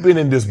said, you've been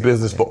in this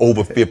business for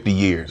over 50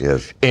 years.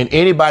 Yes. And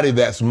anybody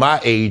that's my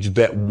age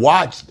that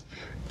watched,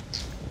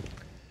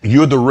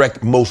 you're the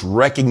most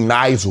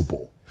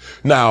recognizable.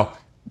 Now,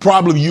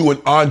 probably you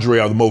and Andre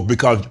are the most,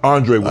 because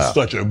Andre was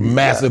such a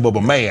massive of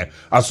a man.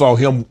 I saw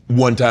him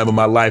one time in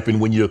my life, and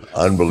when you're 6,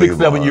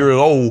 7 years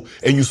old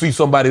and you see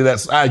somebody that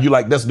size, you're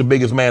like, that's the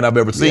biggest man I've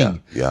ever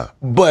seen. Yeah.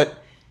 But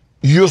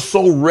you're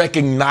so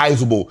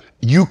recognizable.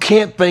 You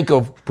can't think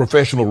of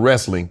professional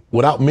wrestling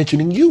without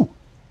mentioning you.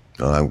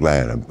 Oh, I'm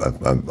glad.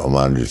 I'm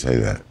honored to say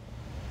that.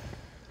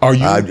 Are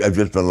you? I've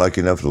just been lucky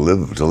enough to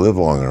live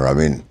longer. I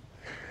mean,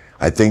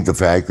 I think the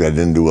fact that I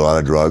didn't do a lot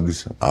of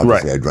drugs.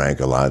 Obviously, I drank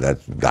a lot.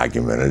 That's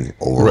documented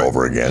over and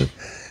over again.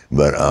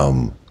 But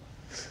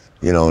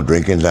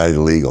drinking's not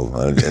illegal.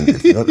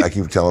 And I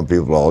keep telling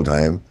people all the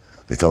time.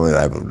 They tell me that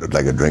I have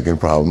a drinking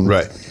problem.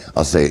 Right.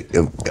 I'll say,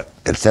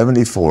 at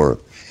 74,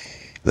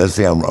 let's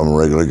say I'm a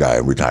regular guy,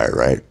 I'm retired,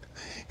 right?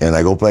 And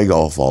I go play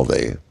golf all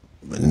day.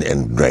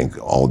 And drink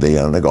all day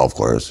on the golf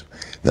course.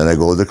 Then I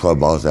go to the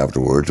clubhouse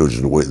afterwards, which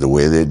is the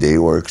way the day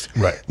works.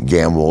 Right.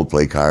 Gamble,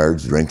 play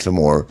cards, drink some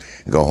more,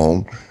 and go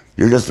home.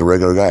 You're just a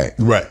regular guy.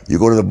 Right. You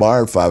go to the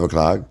bar at 5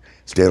 o'clock,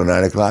 stay till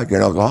 9 o'clock,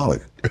 you're an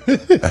alcoholic.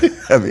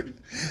 I mean,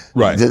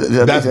 right.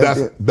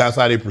 That's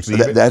how they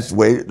perceive it. That's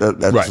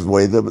the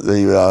way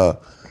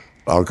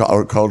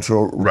our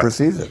culture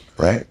perceives it,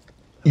 right?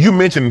 You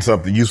mentioned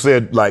something. You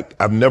said,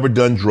 I've never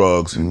done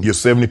drugs. Mm-hmm. You're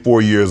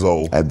 74 years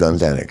old. I've done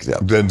Xanax, yeah.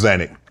 Done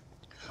Xanax.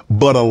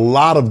 But a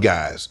lot of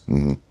guys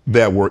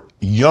that were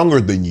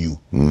younger than you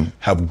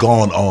have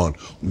gone on.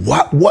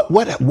 Why?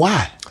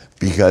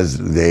 Because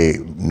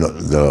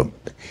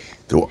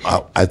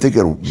I think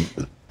it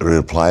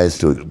applies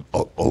to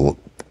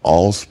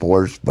all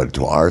sports, but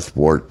to our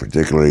sport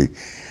particularly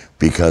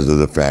because of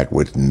the fact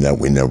that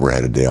we never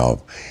had a day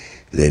off.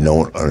 They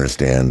don't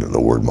understand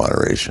the word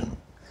moderation.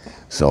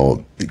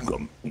 So,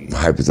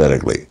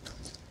 hypothetically,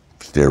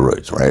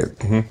 steroids, right?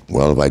 Mm-hmm.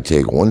 Well, if I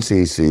take 1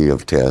 cc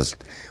of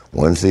test,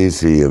 1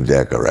 cc of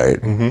Deca,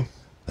 right? Mm-hmm.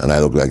 And I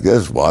look like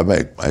this, well,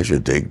 I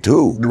should take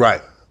 2.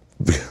 Right.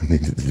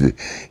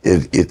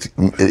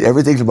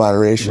 Everything's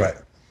moderation. Right.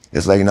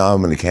 It's like now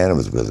I'm in the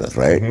cannabis business,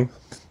 right?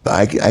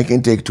 Mm-hmm. I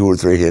can take 2 or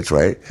 3 hits,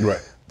 right? Right.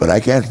 But I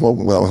can't smoke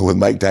with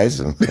Mike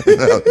Tyson.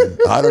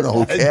 I don't know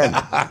who can.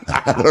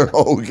 I don't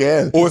know who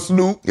can. Or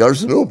Snoop. Or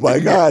Snoop,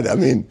 my God. I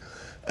mean,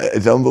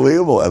 it's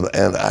unbelievable.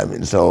 And I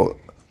mean, so,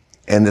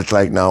 and it's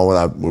like now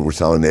when we're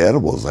selling the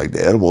edibles, like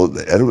the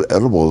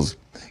edibles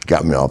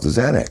got me off the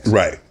Xanax.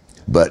 Right.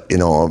 But,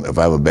 if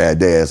I have a bad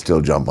day, I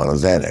still jump on a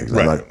Xanax.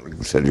 Right. I'm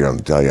not sitting here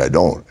and tell you I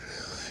don't.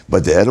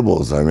 But the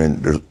edibles, I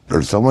mean,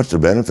 there's so much to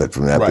benefit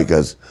from that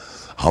because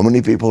how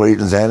many people are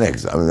eating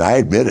Xanax? I mean, I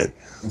admit it.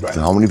 Right.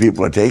 How many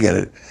people are taking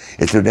it?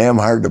 It's so damn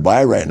hard to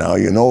buy right now.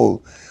 You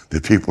know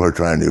that people are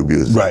trying to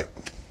abuse it. Right.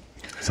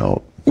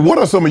 So, what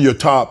are some of your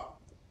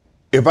top,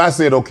 if I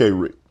said, okay,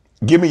 Rick,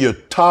 give me your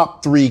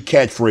top 3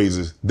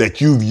 catchphrases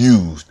that you've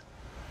used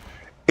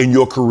in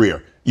your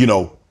career.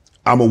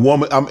 I'm a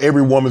woman, I'm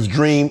every woman's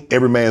dream,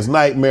 every man's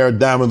nightmare,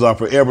 diamonds are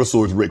forever,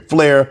 so is Ric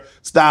Flair,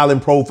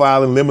 styling,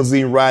 profiling,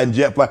 limousine riding,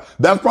 jet fly.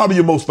 That's probably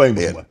your most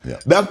famous one. Yeah.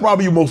 That's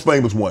probably your most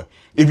famous one.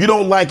 If you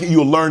don't like it,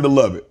 you'll learn to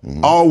love it.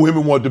 All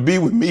women want to be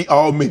with me.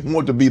 All men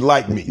want to be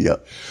like me.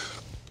 Yep.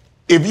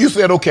 If you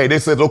said, okay, they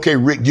said, okay,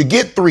 Rick, you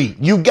get 3.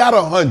 You got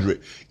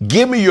 100.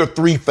 Give me your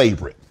 3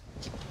 favorite.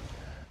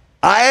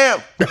 I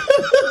am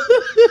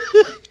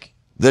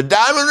the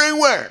diamond ring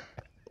wearing,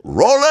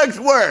 Rolex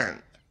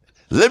wearing,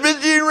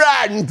 limousine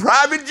riding,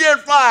 private jet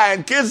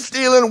flying, kiss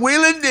stealing,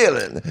 wheeling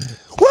dealing.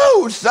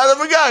 Woo, son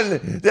of a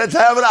gun that's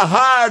having a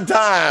hard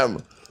time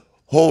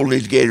holding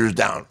these gators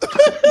down.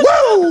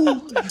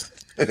 Woo!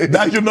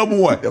 That's your number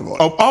one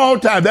of all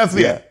time. That's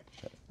it. Yeah.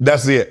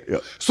 That's it. Yeah.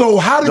 So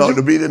how did you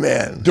to be the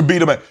man? To be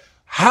the man.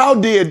 How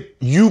did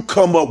you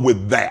come up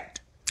with that?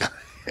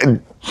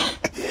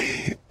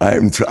 I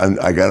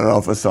got it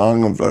off a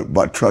song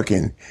about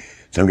trucking.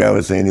 Some guy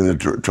was saying he was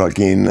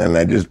trucking, and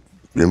I just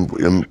and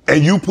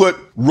you put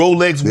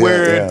Rolex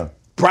wearing,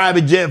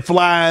 private jet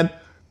flying,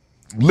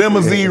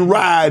 limousine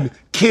ride,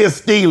 kiss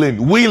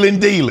stealing, wheeling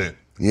dealing.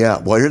 Yeah.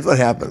 Well, here's what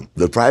happened.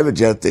 The private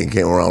jet thing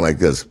came around like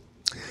this.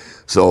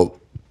 So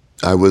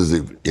I was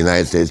the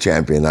United States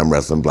champion. I'm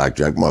wrestling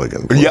Blackjack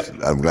Mulligan. Yep.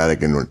 I'm glad I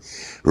can.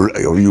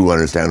 You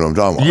understand what I'm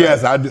talking about?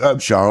 Yes, right? I do.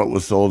 Charlotte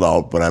was sold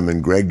out, but I'm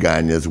in Greg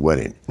Gagne's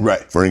wedding. Right.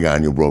 Fernie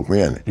Gagne broke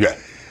me in. Yeah.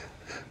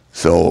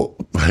 So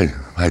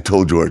I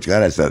told George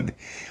God, I said,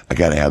 I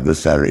got to have this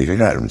Saturday. He said,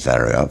 you're not having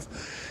Saturday off.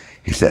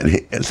 He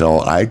said,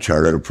 so I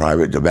chartered a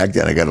private, back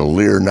then I got a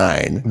Lear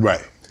 9.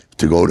 Right.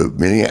 To go to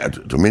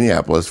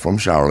Minneapolis from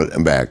Charlotte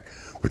and back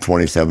for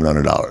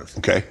 $2,700.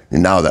 Okay.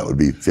 And now that would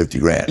be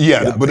 $50,000.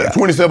 Yeah, but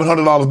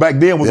 $2,700 back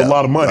then was a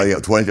lot of money. Oh, yeah,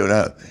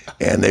 $2,700.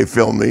 And they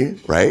filmed me,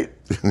 right?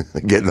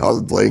 Getting off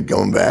the plane,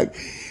 coming back.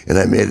 And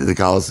I made it to the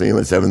Coliseum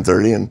at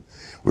 7:30 and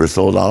we were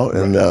sold out.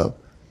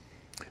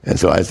 And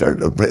so I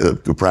started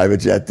the private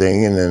jet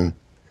thing, and then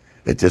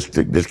it just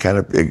kind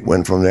of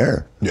went from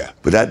there. Yeah.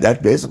 But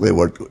that's basically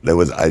what that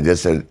was. I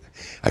just said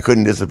I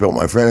couldn't disappoint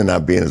my friend and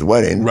not be in his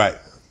wedding. Right.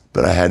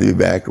 But I had to be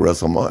back to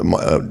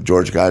WrestleMania.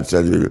 George God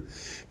said,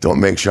 don't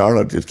make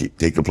Charlotte, just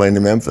take the plane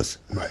to Memphis.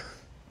 Right.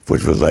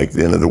 Which was like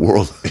the end of the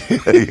world.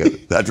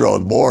 That's where I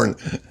was born.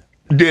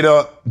 Did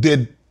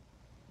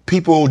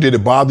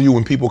it bother you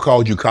when people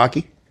called you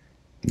cocky?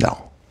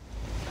 No.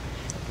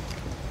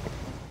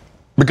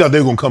 Because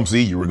they're going to come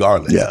see you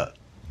regardless. Yeah.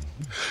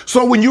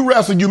 So when you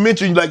wrestled, you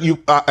mentioned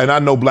and I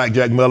know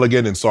Blackjack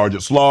Mulligan and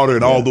Sergeant Slaughter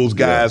and all those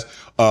guys,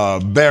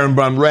 Baron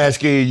von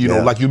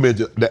Raschke, like you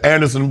mentioned, the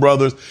Anderson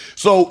brothers.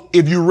 So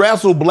if you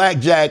wrestle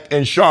Blackjack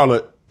and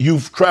Charlotte,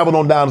 you've traveled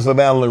on down to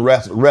Savannah and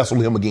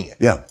wrestled him again.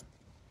 Yeah.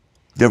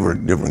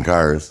 Different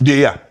cars.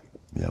 Yeah.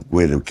 Yeah.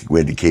 We had the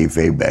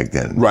kayfabe back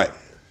then. Right.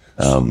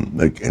 And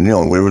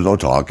there was no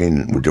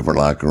talking. With different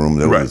locker rooms.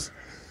 There was.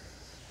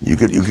 You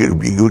could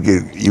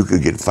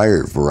get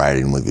fired for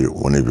riding with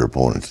one of your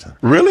opponents.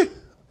 Really?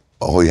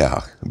 Oh yeah.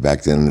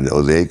 Back then in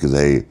those days, because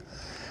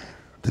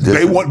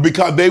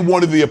because they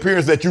wanted the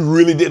appearance that you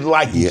really didn't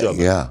like each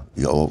other. Yeah.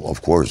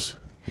 Of course.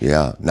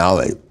 Yeah. Now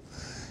it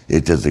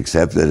just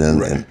accepted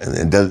and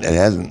it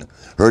hasn't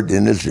hurt the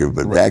industry.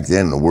 But back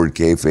then the word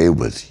kayfabe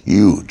was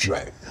huge.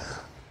 Right.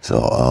 So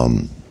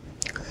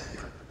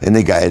and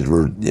the guys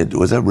it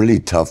was a really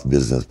tough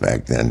business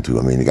back then too.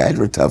 I mean, the guys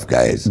were tough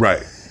guys.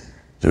 Right.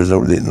 There was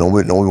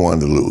nobody wanted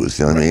to lose,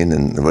 you know what I mean?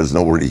 And there was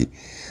no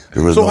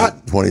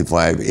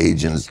 25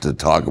 agents to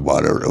talk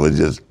about it. It was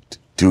just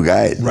two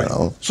guys, you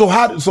know? So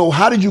how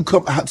do you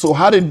come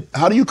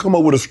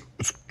up with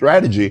a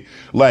strategy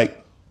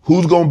like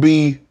who's going to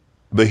be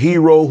the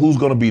hero, who's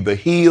going to be the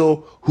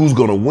heel, who's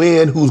going to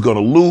win, who's going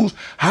to lose?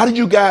 How did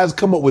you guys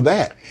come up with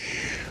that?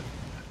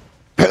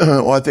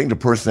 Well, I think the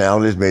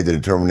personalities made the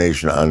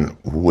determination on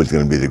who was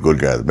going to be the good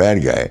guy or the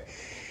bad guy.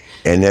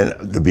 And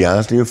then, to be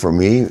honest with you, for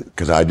me,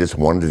 because I just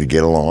wanted to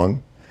get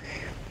along,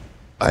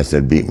 I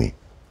said, beat me.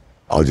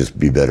 I'll just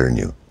be better than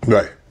you.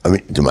 Right. I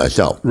mean, to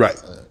myself. Right.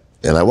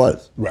 And I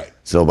was. Right.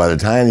 So by the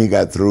time he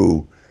got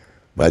through,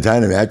 by the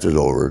time the match was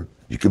over,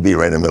 you could be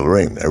right in the middle of the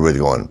ring.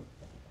 Everybody's going,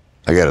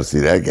 I got to see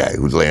that guy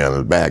who's laying on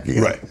his back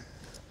again. Right.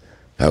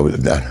 I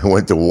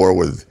went to war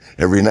with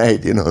every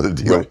night, the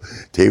deal. Right.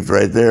 Taped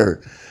right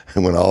there.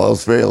 And when all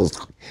else fails,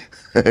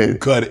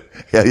 cut it.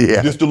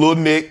 Yeah. Just a little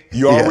nick.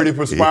 You're already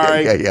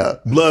perspiring. Yeah.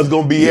 Blood's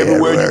going to be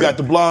everywhere. You got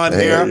the blonde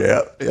hair.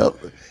 Yeah.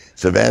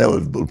 Savannah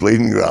was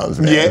bleeding grounds,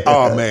 man. Yeah.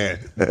 Oh, man.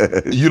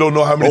 You don't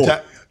know how many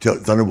times.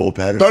 Thunderbolt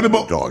Patterson.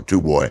 Thunderbolt. Dog,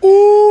 two boy.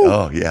 Ooh.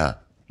 Oh, yeah.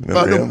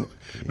 Remember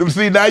him?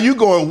 See, now you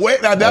going way.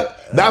 Now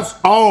that's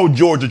all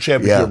Georgia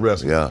championship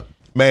wrestling. Yeah.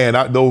 Man,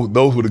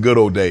 those were the good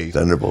old days.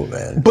 Thunderbolt,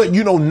 man. But,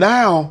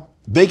 now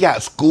they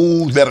got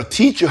schools that'll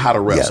teach you how to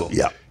wrestle.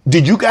 Yeah.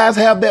 Did you guys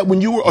have that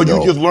when you were, or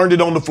you just learned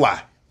it on the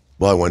fly?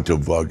 Well, I went to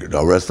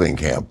a wrestling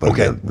camp, but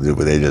okay.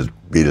 They just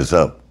beat us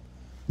up.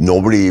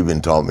 Nobody even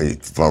taught me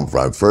from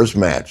my first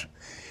match.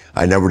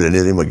 I never did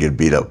anything but get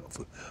beat up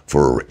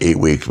for 8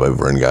 weeks by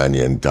Vern Gagne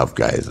and tough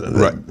guys.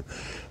 Right.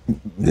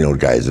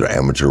 Guys that are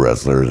amateur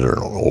wrestlers or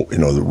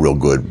they're real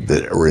good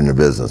that are in the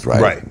business,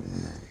 right? Right.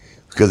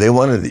 Because they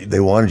wanted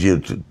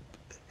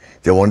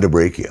to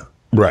break you.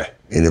 Right.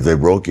 And if they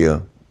broke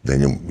you,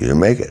 then you didn't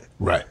make it.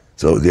 Right.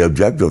 So the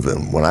objective,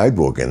 when I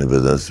broke into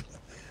business,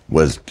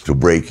 was to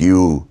break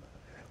you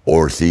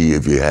or see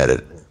if you had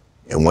it.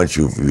 And once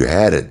you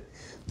had it,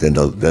 then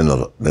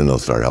they'll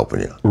start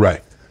helping you.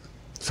 Right.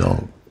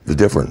 So it's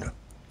different.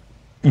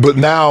 But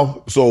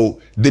now,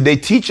 so did they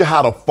teach you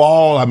how to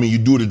fall? I mean, you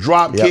do the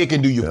drop kick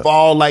and do you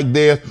fall like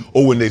this?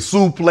 Or when they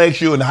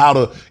suplex you and how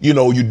to, you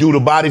do the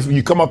body,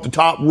 you come up the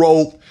top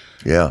rope?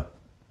 Yeah.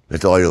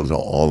 It's all you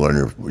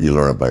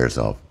learn it by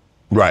yourself.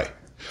 Right.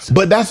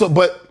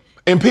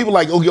 And people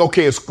like,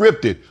 okay, it's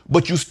scripted,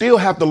 but you still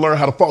have to learn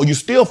how to fall. You're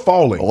still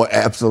falling. Oh,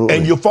 absolutely.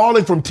 And you're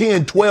falling from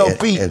 10, 12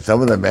 feet. And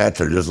some of the mats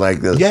are just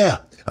like this. Yeah.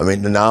 I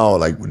mean, now,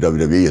 like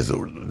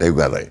WWE, they've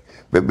got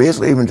but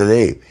basically even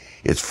today,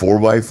 it's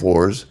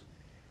 4x4s,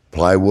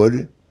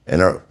 plywood,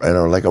 and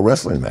are like a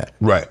wrestling mat.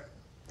 Right.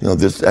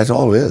 That's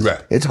all it is.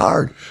 Right. It's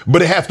hard.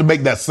 But it has to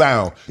make that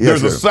sound.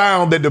 Yes, There's a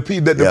sound that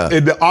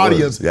the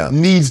audience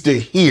needs to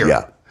hear.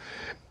 Yeah.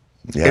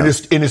 Yeah. And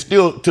it's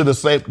still to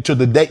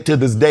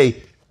this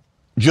day,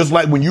 just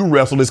like when you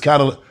wrestle, it's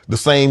kind of the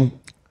same.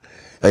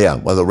 Yeah,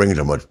 well, the rings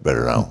are much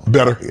better now.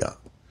 Better? Yeah.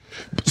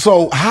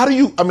 So how do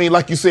you,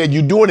 like you said,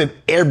 you're doing it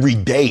every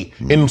day.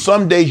 And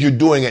some days you're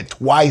doing it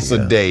twice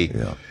a day.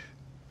 Yeah.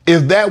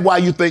 Is that why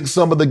you think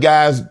some of the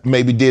guys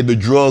maybe did the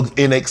drugs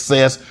in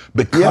excess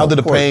because of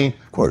the pain?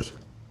 Of course.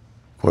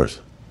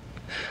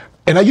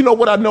 And you know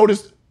what I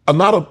noticed? A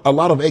lot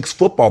of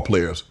ex-football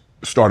players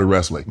started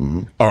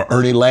wrestling.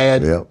 Ernie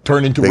Ladd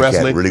turned into Big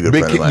wrestling. Cat, really good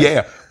friend of mine.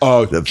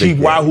 Yeah. Chief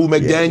Wahoo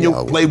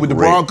McDaniel played with the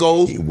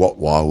Broncos.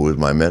 Wahoo is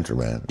my mentor,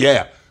 man.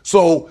 Yeah.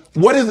 So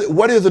what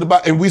is it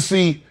about? And we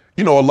see,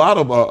 a lot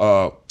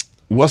of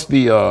what's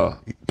the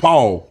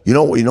Paul?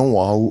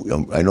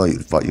 Wahoo. I know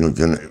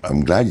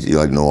I'm glad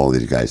you know all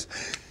these guys.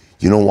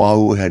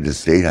 Wahoo had the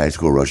state high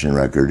school rushing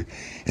record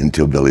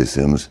until Billy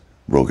Sims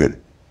broke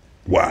it.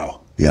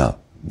 Wow. Yeah.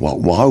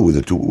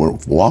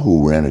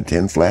 Wahoo ran a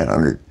 10 flat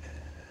 100.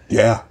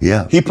 Yeah.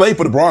 Yeah. He played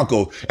for the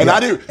Broncos. And I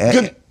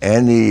didn't.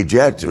 And the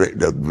Jets,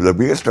 the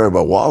biggest story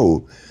about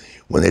Wahoo,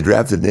 when they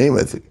drafted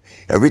Namath,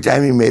 every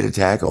time he made a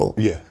tackle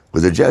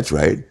with the Jets,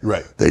 right?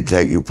 Right. They'd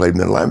take, you played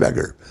middle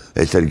linebacker.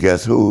 They said,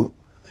 guess who?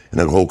 And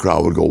the whole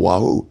crowd would go,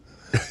 Wahoo.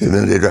 And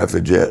then they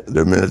drafted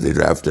the minute they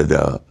drafted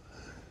Joe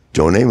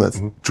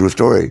Namath, true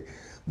story,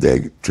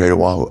 they traded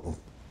Wahoo.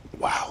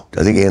 Wow.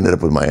 I think he ended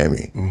up with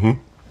Miami.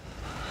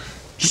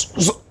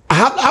 So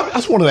I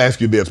just wanted to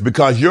ask you this,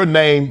 because your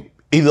name,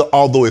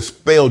 although it's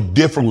spelled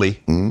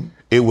differently,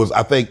 it was,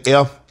 I think,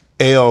 Fleur.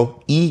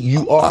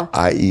 IEHR.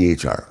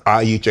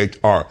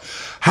 IEHR.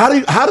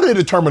 How do they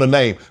determine a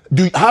name?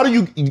 Do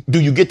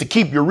you get to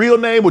keep your real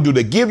name, or do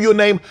they give you a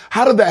name?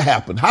 How did that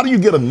happen? How do you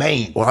get a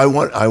name? Well, I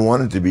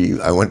went to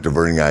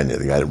Vernon Gagne,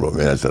 the guy that wrote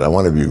me, and I said, I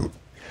want to be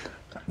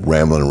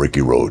Ramblin'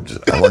 Ricky Rhodes.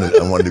 I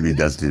wanted to be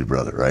Dusty's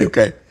brother, right?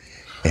 Okay.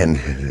 And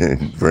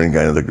Vernon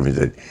Gagne looked at me and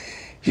said,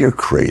 you're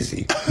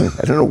crazy.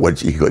 I don't know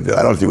what you could do.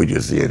 I don't see what you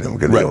see in him.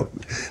 Because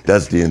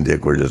Dusty and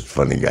Dick were just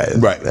funny guys.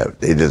 Right.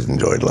 They just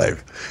enjoyed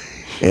life.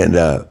 And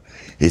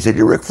he said,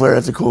 you're Ric Flair.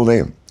 That's a cool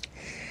name.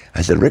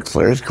 I said, Ric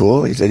Flair is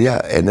cool? He said,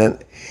 yeah. And then,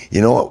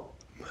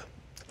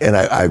 and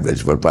I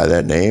just went by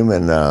that name.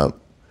 And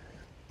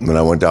when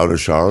I went down to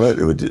Charlotte,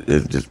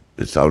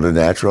 it sounded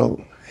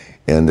natural.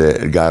 And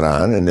it got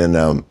on. And then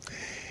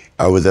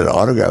I was at an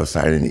autograph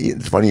signing.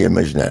 It's funny you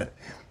mentioned that.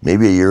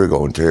 Maybe a year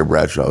ago when Terry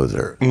Bradshaw was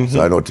there.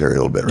 So I know Terry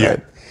a little bit,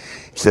 right?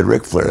 He said,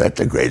 Ric Flair, that's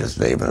the greatest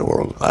name in the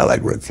world. I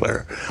like Ric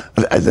Flair.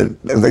 I said,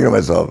 I'm thinking to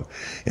myself,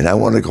 and I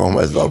want to call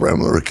myself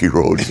Ramblin' Ricky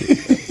Rhodes.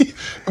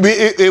 I mean,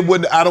 it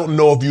would. I don't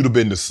know if you'd have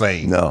been the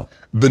same. No.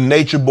 The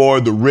Nature Boy,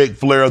 the Ric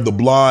Flair, the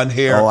blonde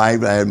hair. Oh, I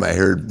had my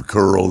hair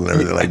curled and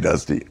everything like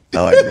Dusty.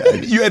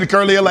 You had the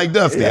curly hair like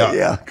Dusty, huh?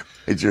 Yeah.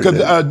 Because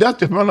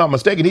Dusty, if I'm not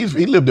mistaken, he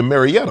lived in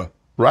Marietta,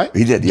 right?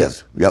 He did,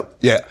 yes. Yep.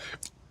 Yeah.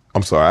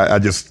 I'm sorry. I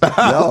just.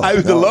 I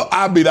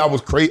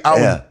was crazy.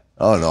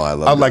 Oh no, I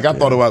love it. I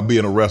thought about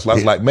being a wrestler. I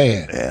was like,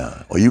 man.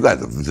 Yeah. Well, you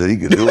got the physique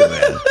to do it,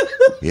 man.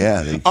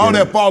 Yeah. All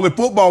that falling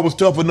football was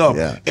tough enough.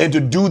 Yeah. And to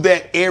do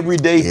that every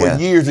day for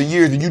years and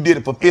years, and you did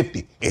it for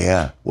 50.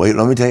 Yeah. Well,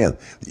 let me tell you,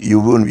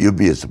 you'd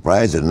be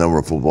surprised at the number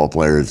of football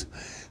players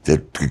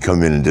that could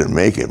come in and didn't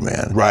make it,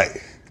 man. Right.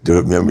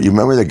 You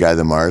remember the guy,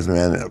 the Mars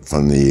man,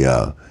 from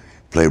the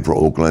played for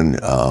Oakland,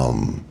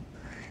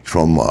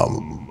 from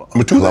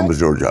Columbus,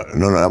 Georgia.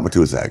 No, not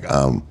Matusak.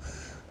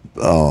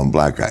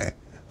 Black guy.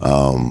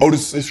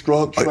 Otis is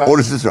drunk.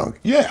 Otis is drunk.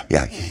 Yeah.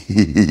 Yeah.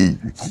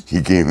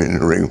 He came in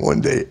the ring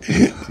one day,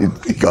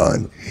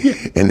 gone.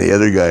 And the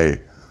other guy,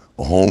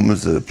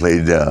 Holmes,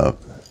 played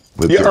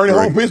with Ernie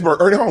Holmes,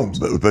 Pittsburgh. Ernie Holmes.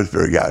 But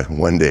Pittsburgh, yeah.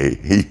 One day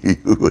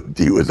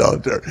he was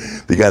out there.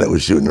 The guy that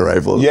was shooting the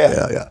rifle.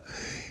 Yeah.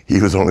 He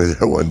was only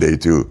there one day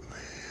too.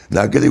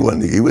 Not because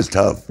he was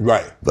tough.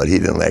 Right. But he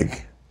didn't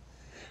like.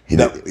 He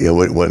didn't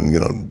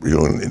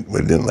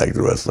like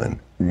the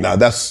wrestling. No,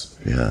 that's.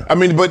 Yeah. I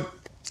mean, but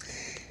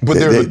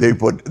they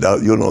put,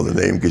 you'll know the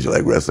name because you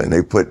like wrestling,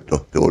 they put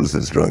the Otis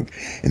is drunk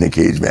in a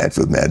cage match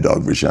with Mad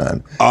Dog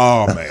Vachon.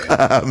 Oh,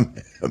 man.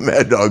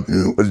 Mad Dog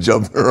was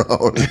jumping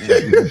around.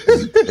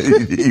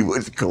 He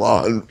was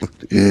clawing.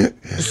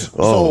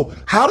 So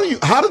how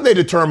do they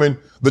determine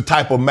the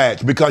type of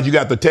match? Because you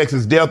got the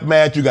Texas Death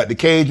Match, you got the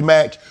cage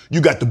match,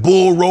 you got the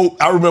bull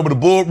rope. I remember the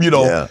bull.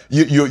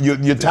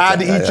 You're tied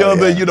to each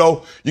other. You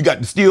got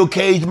the steel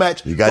cage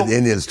match. You got the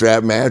Indian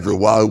strap match where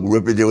Wild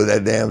ripping you with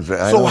that damn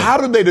strap. So how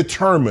do they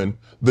determine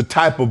the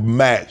type of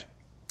match?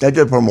 That's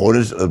a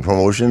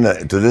promotion.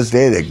 To this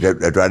day, they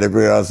try to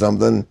figure out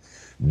something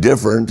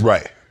different,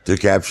 right, to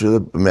capture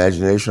the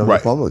imagination of the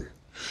public.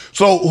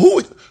 So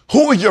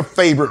who is your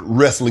favorite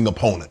wrestling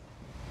opponent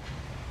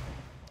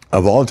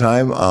of all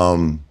time?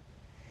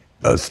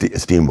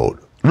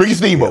 Steamboat, Ricky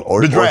Steamboat,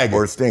 or the Dragon,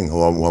 or Sting,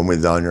 who I'm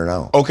with down here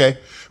now. Okay,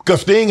 because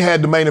Sting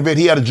had the main event.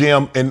 He had a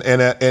gym in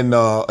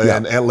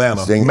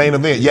Atlanta. Sting, main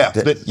event,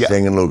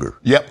 Sting and Luger.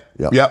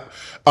 Yep.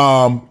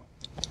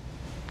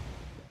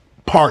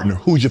 Partner,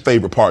 who's your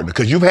favorite partner?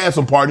 Because you've had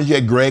some partners. You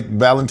had Greg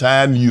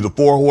Valentine. You the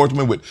Four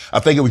Horsemen with, I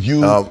think it was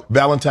you,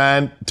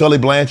 Valentine, Tully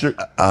Blanchard.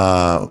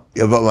 But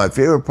my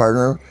favorite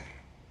partner,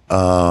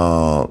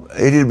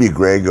 it'd be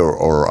Greg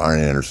or Arn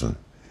Anderson.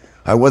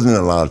 I wasn't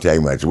in a lot of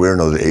tag matches. We were in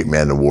those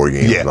 8-man war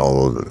games. And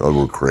all those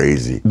were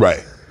crazy.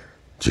 Right.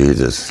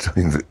 Jesus.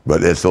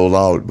 But it sold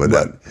out. But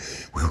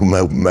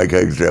Mike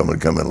Hegstrom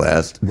would come in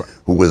last,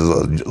 who was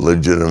a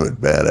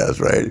legitimate badass,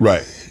 right?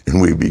 Right. And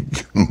we'd be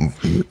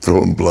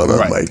throwing blood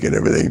on Mike and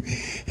everything.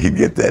 He'd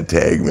get that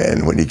tag,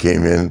 man, when he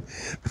came in,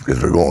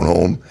 because we're going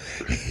home,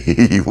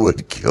 he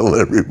would kill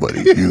everybody.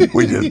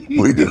 we just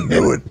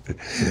do it.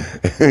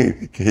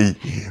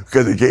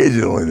 Because the cage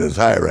is only this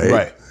high, right?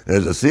 Right.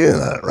 There's a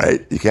ceiling on it,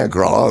 right? You can't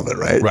crawl out of it,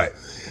 right? Right.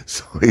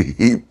 So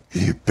he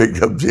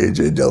picked up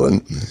J.J.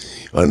 Dillon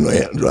on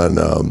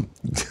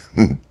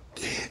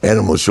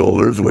Animal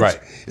Shoulders, which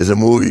is a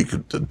movie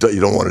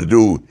you don't want to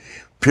do,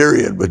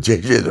 period. But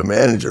J.J.'s a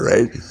manager,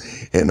 right?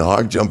 And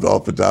Hawk jumped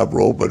off the top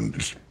rope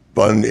and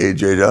spun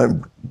A.J.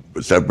 down,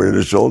 separated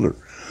his shoulder.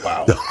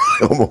 Wow.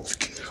 Almost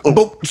killed.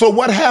 But, so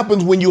what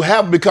happens when you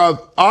have, because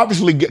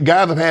obviously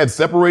guys have had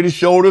separated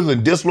shoulders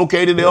and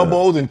dislocated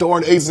elbows and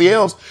torn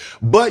ACLs,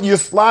 but you're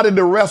slotted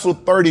to wrestle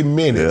 30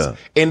 minutes.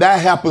 And that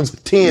happens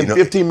 10,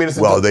 15 minutes.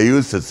 Well, they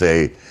used to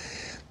say,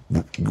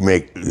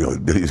 finish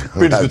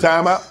the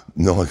timeout?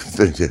 No,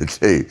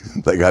 say,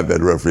 like I've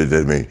had referees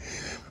say to me,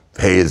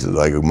 Hayes,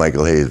 like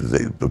Michael Hayes,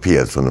 the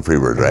PS from the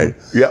Freebirds, right?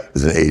 Yep.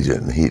 Is an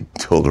agent, and he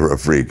told the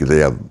referee, because they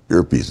have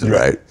earpieces,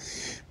 right?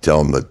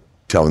 Tell him to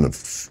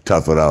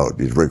tough it out.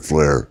 He's Ric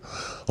Flair.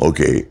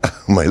 Okay,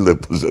 my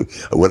lip was.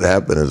 What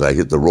happened is I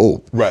hit the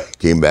rope. Right.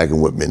 Came back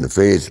and whipped me in the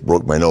face,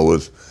 broke my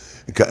nose,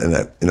 and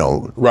that,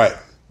 Right.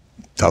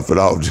 Tough it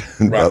out.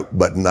 Right.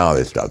 But now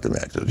they stopped the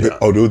matches. Yeah.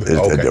 Oh, do they?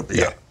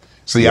 Yeah.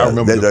 See, I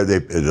remember. It's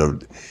a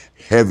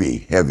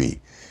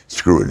heavy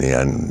scrutiny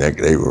on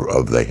they were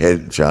of the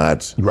head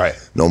shots. Right.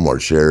 No more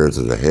shares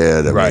of the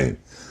head. I mean,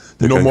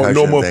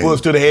 no more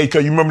foots to the head,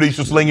 because you remember they used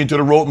to sling you to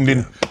the rope and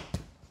then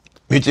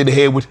hit you in the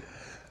head with.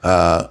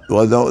 Well,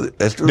 no,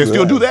 that's true. They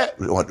still do that?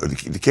 What, the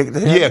kick to the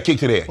head? Yeah, kick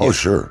to the head. Oh,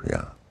 sure,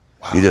 yeah.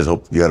 Wow. You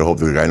got to hope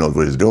the guy knows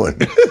what he's doing.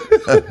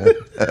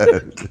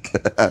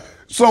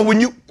 So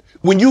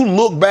when you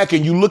look back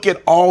and you look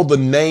at all the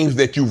names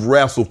that you've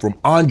wrestled, from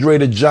Andre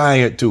the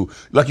Giant to,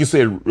 like you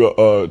said,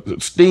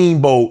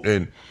 Steamboat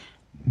and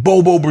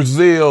Bobo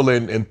Brazil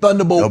and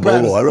Thunderbolt.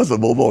 Bobo, I wrestled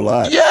Bobo a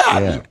lot.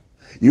 Yeah.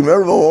 You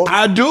remember Bobo?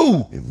 I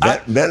do.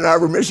 Benton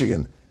Harbor,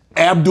 Michigan.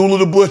 Abdullah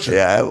the Butcher.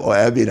 Yeah,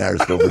 Abby and I are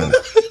still friends.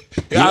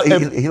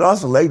 He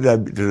lost a leg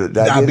to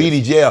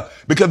diabetes. Yeah,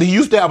 because he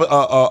used to have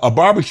a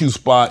barbecue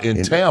spot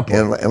in Tampa.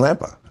 In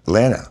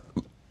Atlanta.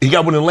 He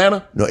got one in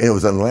Atlanta? No, it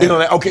was in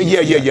Atlanta. Okay,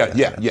 yeah.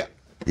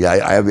 Yeah,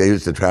 I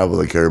used to travel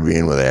the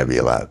Caribbean with Abby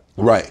a lot.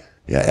 Right.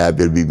 Yeah,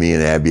 Abby would be me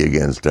and Abby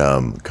against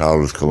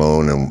Carlos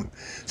Colon and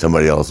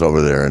somebody else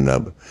over there.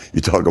 And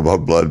you talk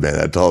about blood, man.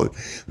 That's all.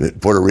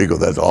 Puerto Rico,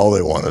 that's all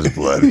they want is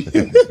blood.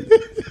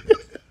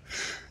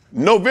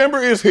 November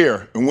is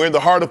here, and we're in the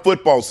heart of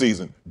football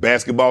season.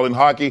 Basketball and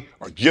hockey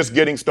are just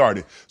getting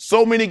started.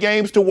 So many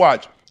games to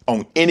watch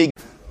on any.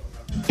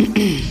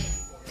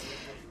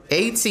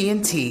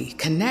 AT&T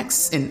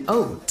connects an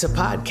ode to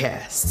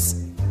podcasts.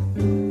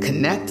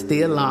 Connect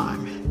the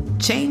alarm.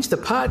 Change the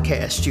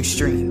podcast you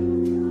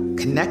stream.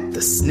 Connect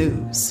the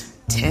snooze.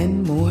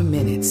 10 more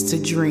minutes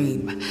to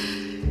dream.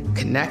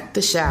 Connect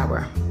the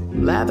shower.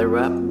 Lather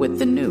up with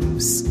the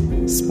news,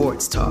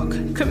 sports talk,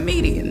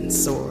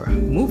 comedians, or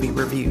movie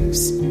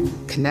reviews.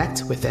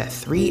 Connect with that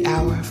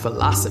 3-hour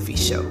philosophy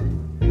show.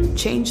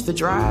 Change the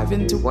drive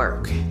into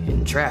work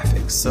in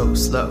traffic so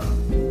slow.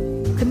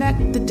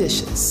 Connect the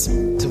dishes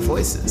to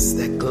voices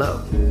that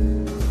glow.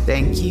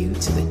 Thank you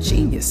to the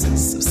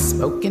geniuses of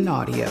spoken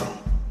audio.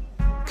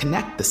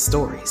 Connect the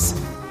stories.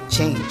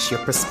 Change your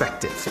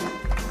perspective.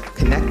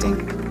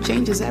 Connecting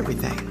changes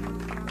everything.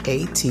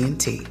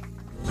 AT&T.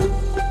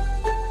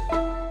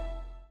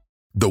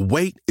 The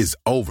wait is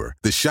over.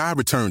 The Chi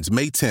returns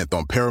May 10th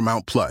on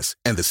Paramount Plus,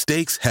 and the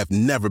stakes have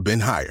never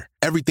been higher.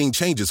 Everything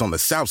changes on the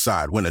South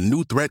Side when a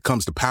new threat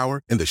comes to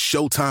power in the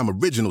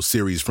Showtime original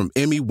series from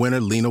Emmy winner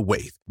Lena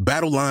Waithe.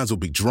 Battle lines will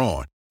be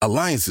drawn,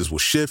 Alliances will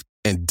shift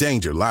and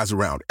danger lies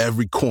around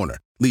every corner,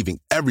 leaving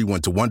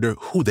everyone to wonder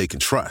who they can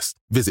trust.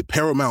 Visit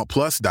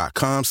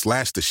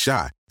ParamountPlus.com/The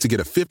Shot to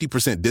get a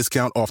 50%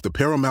 discount off the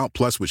Paramount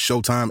Plus with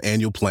Showtime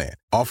annual plan.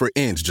 Offer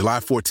ends July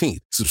 14th.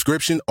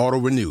 Subscription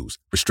auto-renews.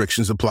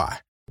 Restrictions apply.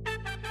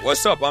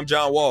 What's up? I'm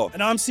John Wall.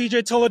 And I'm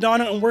CJ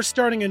Toledano, and we're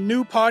starting a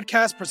new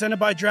podcast presented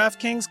by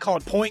DraftKings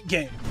called Point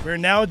Game. We're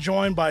now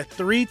joined by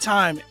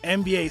 3-time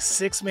NBA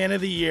Sixth Man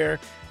of the Year,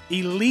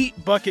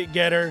 elite bucket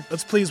getter.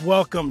 Let's please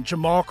welcome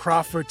Jamal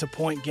Crawford to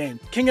Point Game.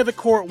 King of the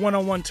Court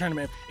one-on-one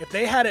tournament. If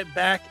they had it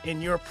back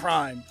in your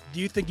prime,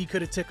 do you think you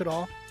could have took it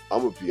all?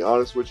 I'm going to be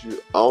honest with you.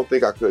 I don't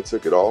think I could have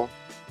took it all,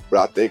 but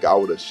I think I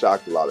would have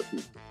shocked a lot of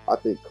people. I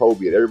think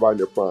Kobe and everybody in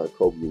their prime,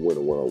 Kobe would win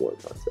a one-on-one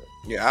contest.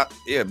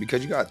 Yeah,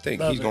 because you got to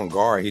think, he's going to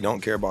guard. He don't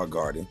care about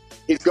guarding.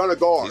 He's going to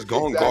guard. He's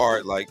going to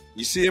guard. Like,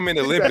 you see him in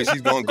the Olympics, he's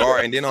going to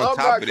guard. And then on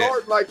top of that. I'm not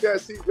guarding like that,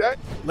 CJ.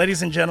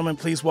 Ladies and gentlemen,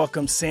 please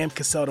welcome Sam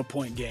Cassell to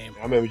Point Game.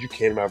 I remember you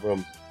came to my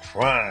room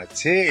crying,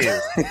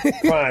 tears,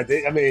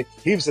 crying. I mean,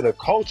 he was in a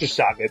culture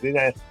shock. And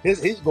then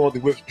he's going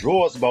through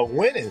withdrawals about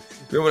winning.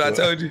 Remember what I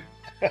told you?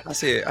 I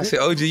said,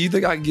 OG, you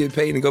think I can get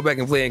paid and go back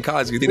and play in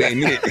college because it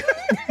ain't it?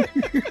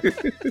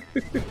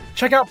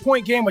 Check out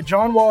Point Game with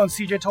John Wall and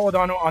CJ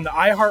Toledano on the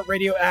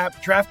iHeartRadio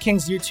app,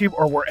 DraftKings YouTube,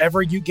 or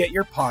wherever you get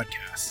your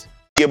podcasts.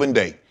 Given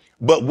day.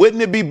 But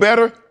wouldn't it be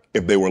better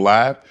if they were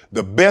live?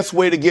 The best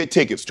way to get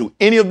tickets to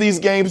any of these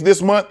games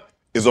this month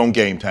is on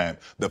Game Time,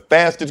 the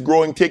fastest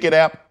growing ticket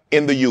app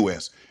in the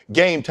U.S.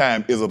 Game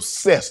Time is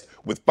obsessed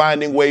with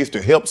finding ways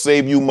to help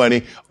save you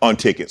money on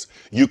tickets.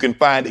 You can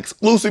find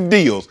exclusive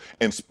deals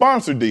and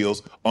sponsor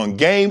deals on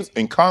games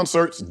and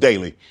concerts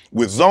daily.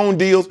 With zone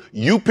deals,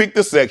 you pick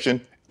the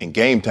section and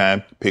Game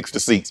Time picks the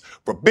seats.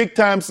 For big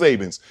time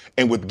savings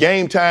and with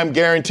Game Time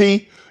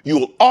guarantee, you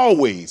will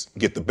always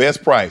get the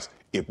best price.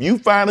 If you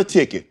find a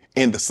ticket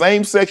in the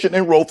same section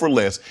and row for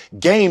less,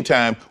 Game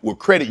Time will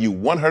credit you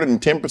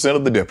 110%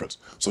 of the difference.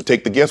 So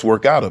take the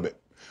guesswork out of it.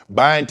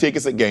 Buying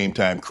tickets at Game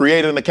Time.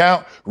 Create an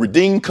account,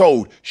 redeem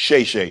code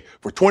SHAY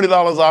for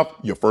 $20 off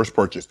your first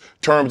purchase.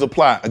 Terms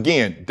apply.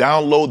 Again,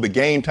 download the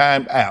Game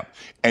Time app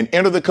and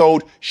enter the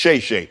code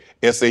SHAY,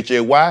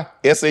 S-H-A-Y,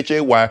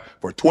 S-H-A-Y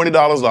for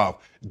 $20 off.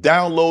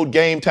 Download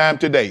Game Time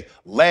today.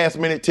 Last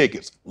minute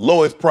tickets,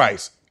 lowest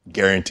price,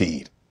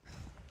 guaranteed.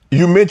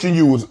 You mentioned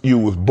you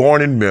was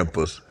born in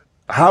Memphis.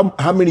 How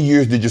many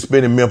years did you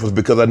spend in Memphis?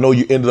 Because I know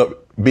you ended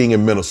up being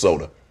in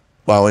Minnesota.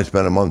 Well, I only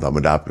spent a month. I'm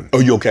adopted.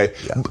 Oh, you okay?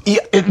 Yeah.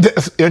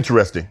 That's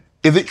interesting.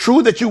 Is it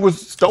true that you were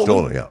stolen?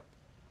 Stolen, yeah.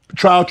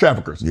 Child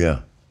traffickers?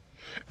 Yeah.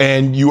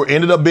 And you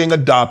ended up being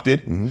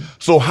adopted. Mm-hmm.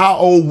 So how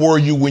old were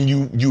you when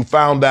you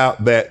found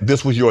out that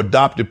this was your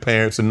adopted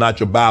parents and not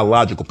your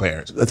biological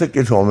parents? I think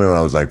you told me when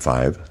I was like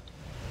 5.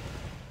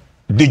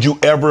 Did you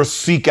ever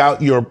seek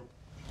out your...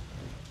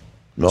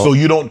 No. So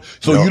you don't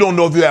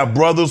know if you have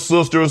brothers,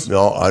 sisters?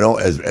 No, I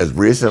don't. As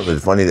recent,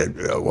 it's funny that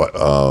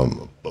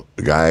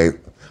the guy...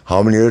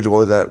 How many years ago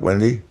was that,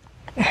 Wendy?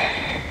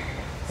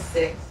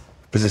 6.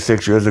 This is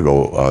 6 years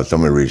ago.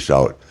 Somebody reached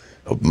out.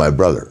 My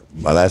brother.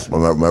 My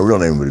real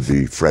name would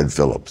be Fred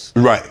Phillips.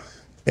 Right.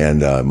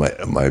 And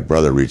my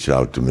brother reached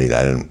out to me.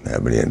 I didn't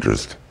have any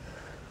interest.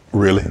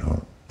 Really?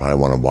 Probably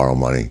want to borrow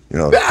money. You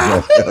know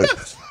that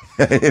goes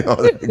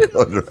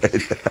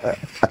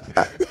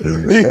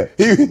right.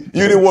 You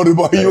didn't want to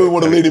borrow. You didn't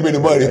want to lend him any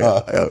money,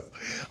 huh?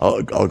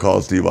 I'll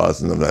call Steve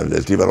Austin sometimes.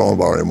 Steve, I don't want to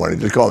borrow any money.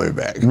 Just call me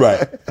back.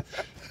 Right.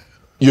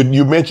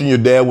 You mentioned your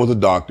dad was a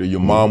doctor. Your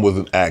mom was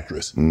an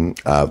actress.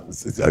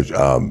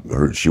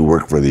 She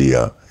worked for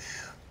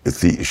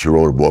she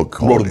wrote a book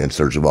called In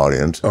Search of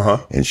Audience. Uh-huh.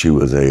 And she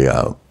was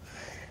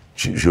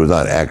she was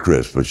not an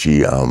actress, but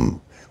she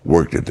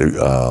worked at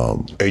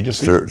the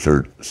agency?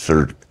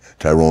 Sir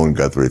Tyrone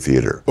Guthrie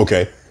Theater.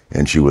 Okay.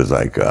 And she was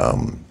like,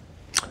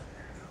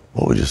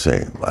 what would you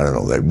say? I don't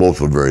know. They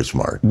both were very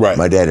smart. Right.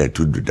 My dad had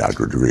 2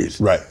 doctorate degrees.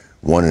 Right.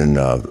 One in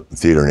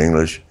theater and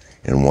English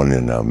and one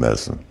in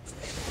medicine.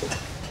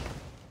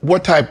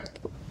 What type,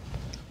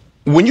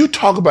 when you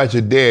talk about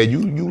your dad,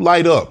 you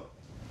light up.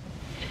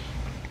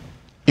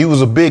 He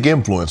was a big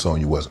influence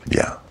on you, wasn't he?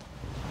 Yeah.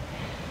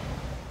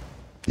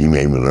 He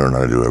made me learn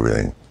how to do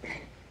everything.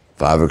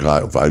 5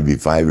 o'clock, if I'd be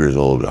 5 years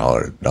old,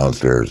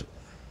 downstairs,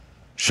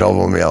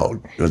 shovel me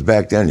out. Because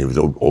back then, he was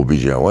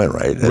OBGYN,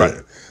 right?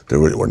 Right.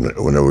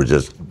 When there was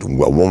just,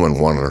 a woman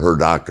wanted her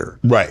doctor.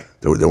 Right.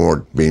 They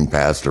weren't being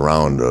passed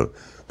around the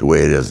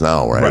way it is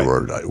now, right?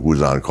 Where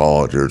who's on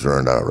call, it's your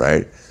turn out,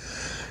 right?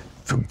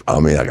 I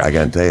mean, I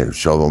can't tell you,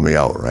 shovel me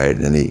out, right?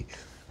 And he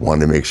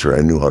wanted to make sure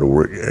I knew how to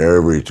work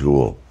every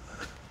tool.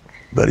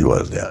 But he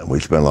was, yeah. We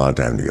spent a lot of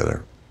time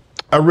together.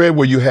 I read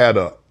where you had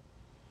a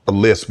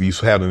lisp. You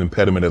had an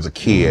impediment as a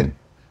kid.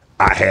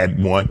 Mm-hmm. I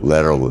had one.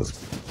 Letter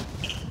lisp.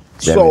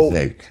 So,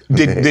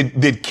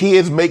 did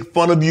kids make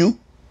fun of you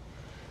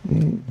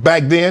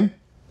back then?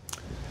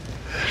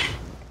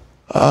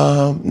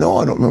 No,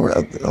 I don't remember.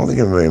 I don't think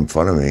anybody made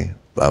fun of me.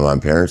 My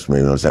parents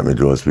maybe sent me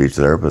to a speech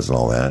therapist and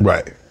all that.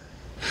 Right.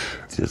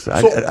 Just,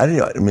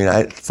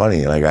 it's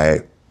funny.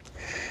 Like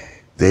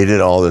they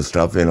did all this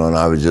stuff, and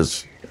I was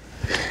just,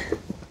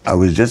 I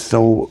was just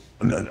so,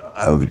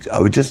 I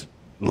would just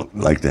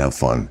like to have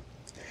fun.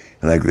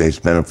 And like they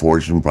spent a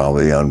fortune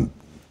probably on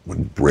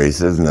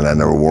braces, and then I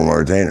never wore my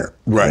retainer.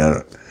 Right. You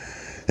know?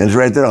 And it's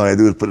right there. All I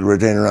do is put the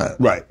retainer on.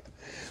 Right.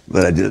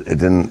 But it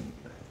didn't.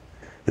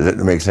 Does it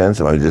make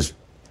sense? I just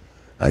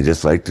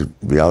like to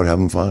be out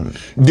having fun.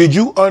 Did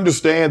you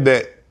understand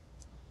that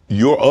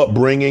your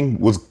upbringing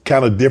was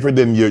kind of different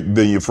than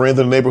your friends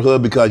in the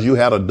neighborhood because you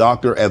had a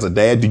doctor as a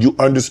dad? Did you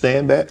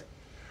understand that?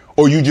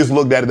 Or you just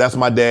looked at it, that's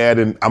my dad,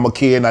 and I'm a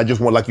kid, and I just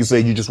want, like you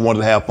said, you just wanted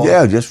to have fun?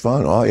 Yeah, just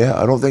fun. Oh, yeah.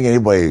 I don't think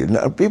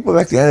people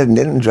back then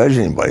didn't judge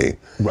anybody.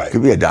 Right.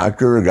 Could be a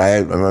doctor, I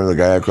remember the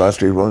guy across the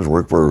street once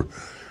worked for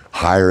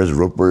Hires,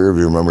 Rookburger, if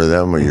you remember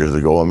them, years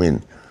ago. I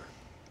mean,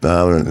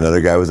 another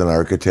guy was an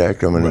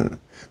architect. I mean, right.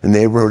 The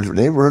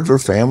neighborhoods were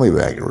family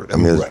back then. I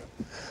mean, it's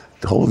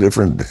a whole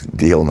different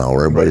deal now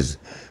where everybody's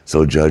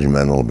so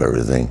judgmental of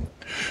everything.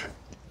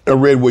 I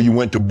read where you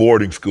went to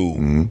boarding school.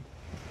 Mm-hmm.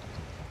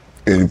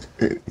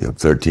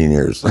 13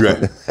 years.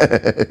 Right.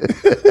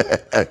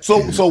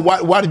 So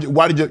why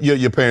did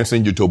your parents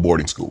send you to a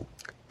boarding school?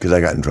 Because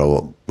I got in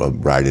trouble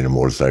riding a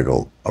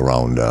motorcycle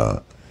around.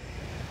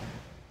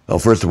 Well,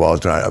 first of all,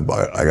 I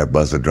got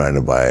busted trying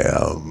to buy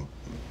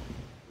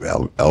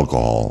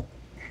alcohol.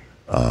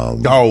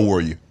 How old were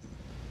you?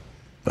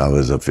 I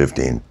was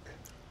 15,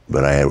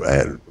 but I had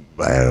a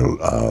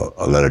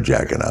leather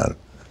jacket on.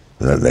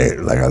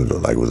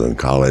 I was in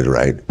college,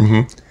 right?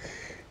 Mm-hmm.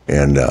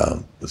 And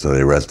so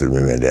they arrested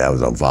me. My dad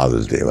was on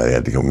Father's Day. My dad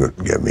had to come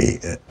get me.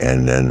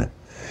 And then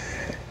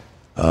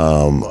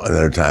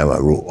another time,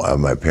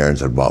 my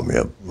parents had bought me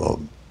a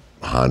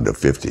Honda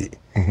 50.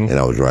 Mm-hmm. And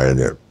I was riding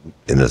there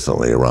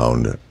innocently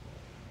around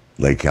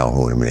Lake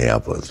Calhoun in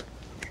Minneapolis.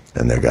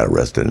 And they got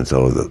arrested. And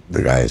so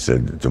the guy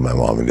said to my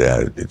mom and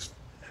dad, it's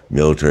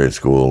military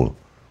school,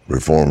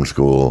 reform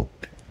school.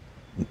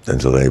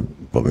 And so they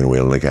put me in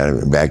Wheeling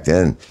Academy. And back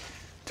then,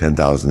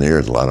 10,000 a year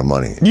is a lot of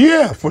money.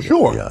 Yeah, for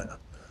sure. Yeah.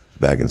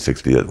 Back in I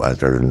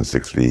started in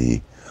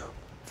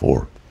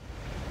 64.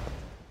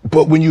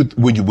 But when you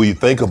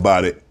think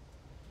about it,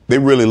 they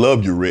really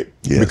loved you, Rick.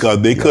 Yes. Because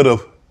they could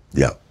have.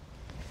 Yep,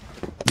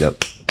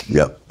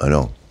 I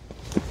know.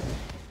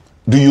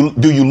 Do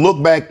you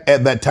look back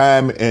at that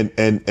time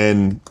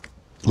and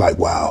like,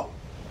 wow,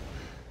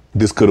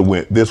 this could have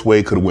went this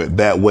way, could have went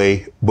that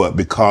way, but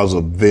because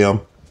of them,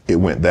 it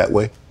went that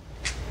way?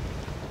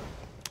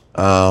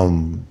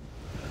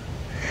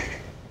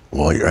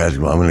 Well, you're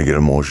asking, I'm going to get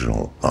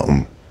emotional.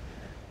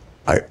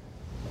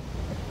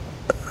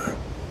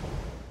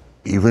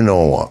 Even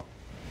though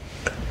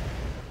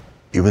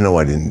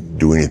I didn't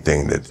do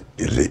anything that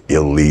is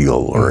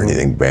illegal or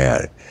anything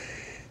bad,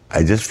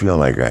 I just feel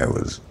like I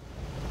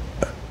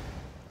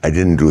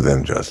didn't do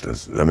them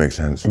justice. Does that make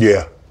sense?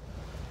 Yeah.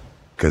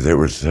 Because they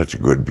were such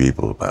good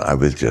people. I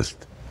was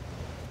just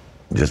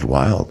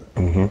wild.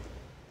 Mm-hmm.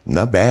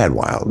 Not bad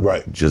wild.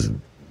 Right. Just.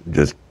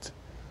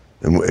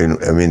 I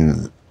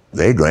mean,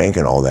 they drank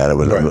and all that. It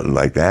was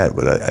like that,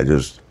 but I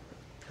just,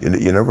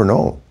 you never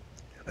know.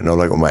 I know,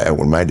 like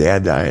when my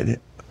dad died,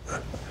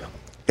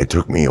 it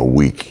took me a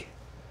week,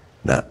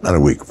 not a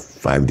week,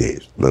 5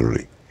 days,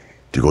 literally,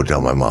 to go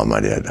tell my mom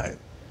my dad died.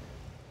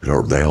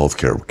 The health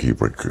care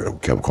keeper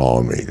kept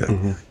calling me.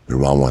 Your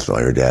mom wants to know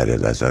how your dad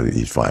is. I said,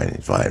 he's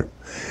fine.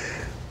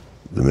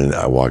 The minute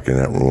I walked in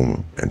that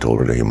room and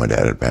told her that my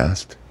dad had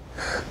passed,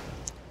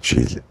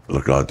 she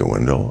looked out the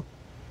window,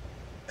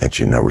 and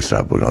she never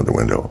stopped looking out the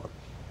window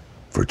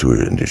for 2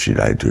 years, and she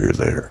died 2 years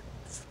later.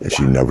 And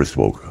she never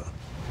spoke.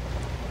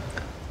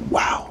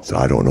 Wow. So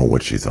I don't know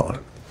what she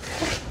thought.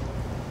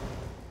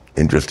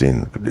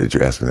 Interesting that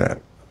you asked me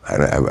that.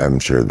 I'm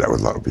sure that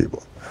with a lot of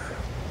people.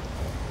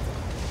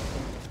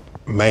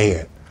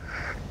 Man.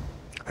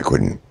 I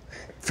couldn't.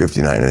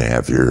 59 and a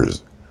half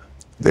years,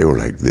 they were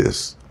like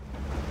this.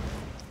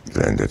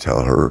 Then to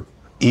tell her.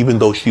 Even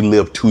though she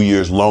lived 2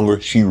 years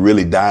longer, she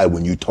really died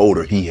when you told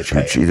her he had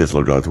passed. She just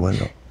looked out the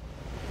window.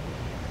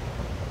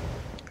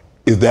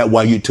 Is that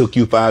why it took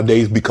you 5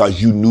 days?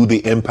 Because you knew the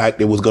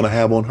impact it was going to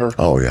have on her?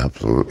 Oh, yeah,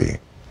 absolutely.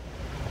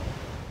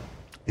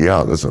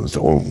 Yeah, listen,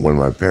 so when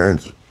my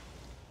parents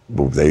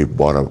moved, they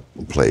bought a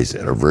place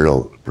in a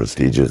real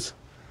prestigious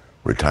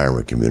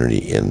retirement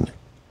community in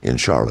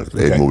Charlotte.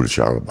 They moved to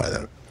Charlotte by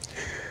then.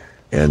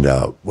 And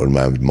when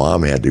my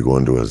mom had to go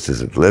into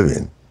assisted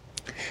living,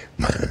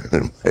 my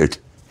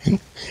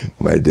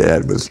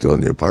dad was still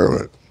in the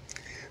apartment.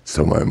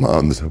 So my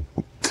mom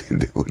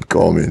would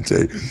call me and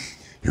say,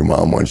 your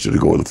mom wants you to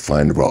go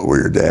find out where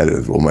your dad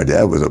is. Well, my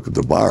dad was up at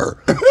the bar.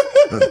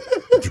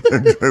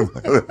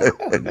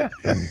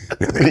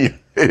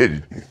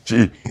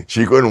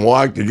 she couldn't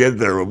walk to get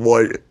there, but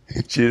boy,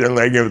 she didn't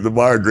like him at the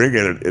bar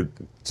drinking at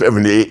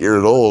 78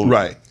 years old.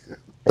 Right.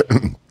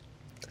 Think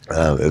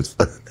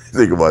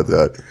about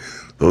that.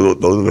 Those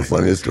are the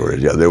funniest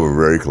stories. Yeah, they were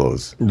very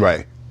close.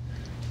 Right.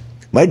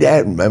 My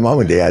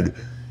mom and dad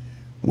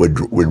would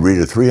read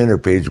a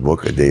 300-page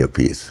book a day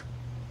apiece.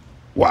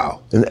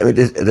 Wow. And I mean,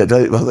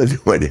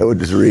 my dad would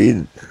just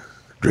read,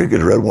 drink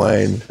his red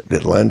wine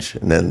at lunch,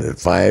 and then at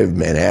 5,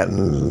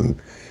 Manhattans, and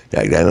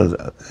Jack Daniels.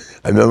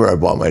 I remember I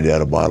bought my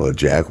dad a bottle of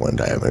Jack one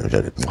time, and I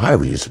said, "Why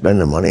would you spend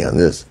the money on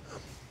this?"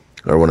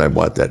 Or when I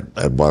bought a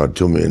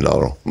 $2 million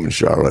home in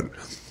Charlotte.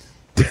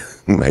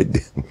 my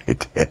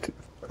dad,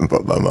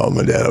 my mom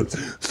and dad, I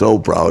was so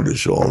proud to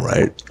show him,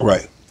 right?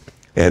 Right.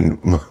 And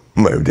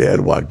my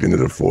dad walked into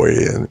the foyer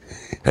and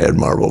had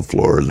marble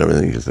floors and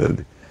everything. He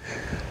said,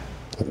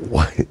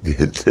 "Why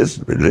is this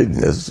really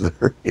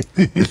necessary?"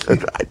 He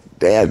said,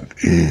 "Dad,"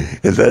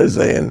 instead of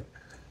saying,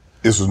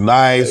 "This was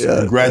nice,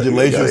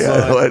 congratulations,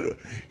 son."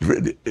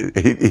 I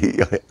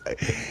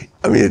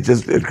mean,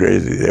 it's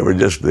crazy. They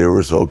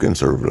were so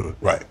conservative.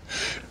 Right.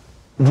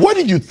 What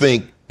did you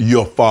think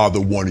your father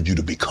wanted you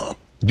to become?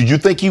 Do you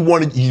think he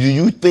wanted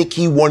you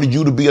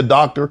to be a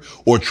doctor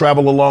or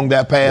travel along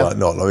that path? Well,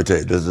 no, let me tell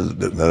you, this is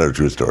another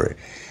true story.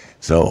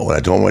 So when I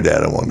told my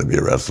dad I wanted to be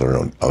a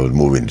wrestler, I was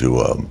moving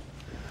to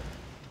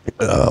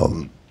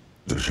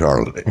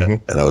Charlotte,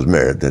 and I was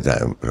married at that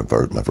time,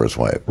 my first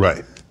wife.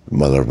 Right.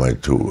 Mother of my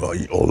two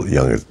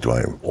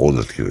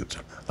oldest kids.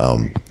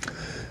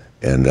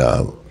 And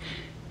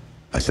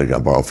I said, "Can I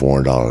borrow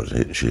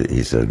 $400?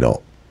 He said,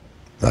 "No,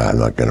 I'm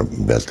not going to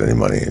invest any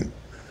money in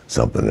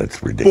something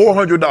that's ridiculous."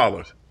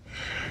 $400?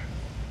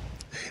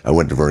 I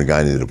went to Vernon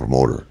Guy, the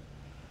promoter.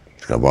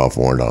 Can I borrow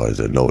 $400? He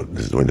said, "No,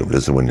 this is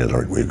when you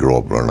grow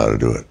up and learn how to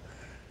do it."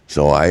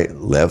 So I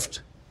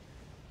left.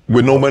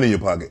 With no money in your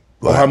pocket?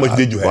 Well, how much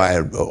did you have? I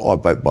had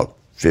about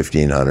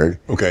 $1,500.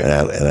 Okay.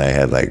 And I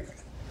had like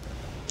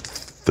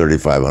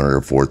 $3,500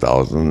 or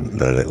 $4,000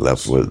 that I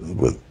left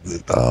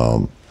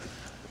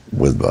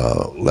with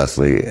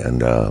Leslie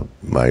and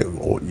my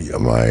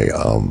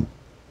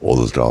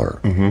oldest daughter.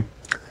 Mm-hmm.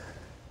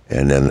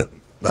 And then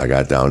I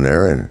got down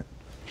there, and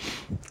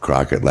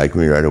Crockett liked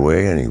me right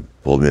away, and he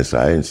pulled me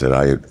aside and said,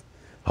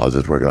 "How's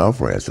this working out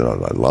for you?" I said, "I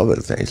love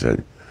it." And he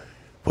said,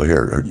 "Well,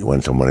 here, you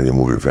want some money to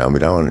move your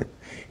family down?" And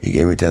he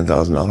gave me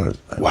 $10,000.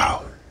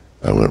 Wow.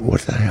 I went,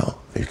 "What the hell?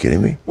 Are you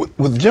kidding me?"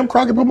 With Jim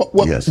Crockett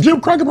promotion? Yes.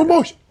 Jim Crockett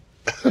promotion?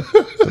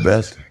 The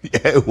best.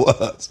 Yeah, it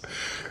was.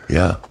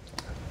 Yeah.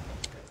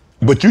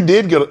 But you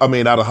did get,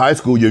 out of high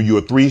school, you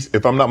were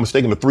if I'm not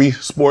mistaken, a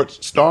 3-sports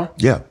star?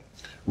 Yeah.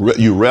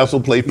 You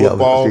wrestled, played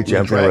football? Yeah, state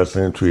champion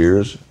wrestling in 2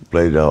 years,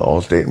 played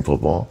all-state in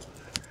football,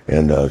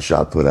 and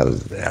shot put out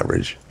as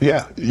average.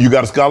 Yeah. You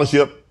got a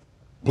scholarship,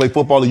 play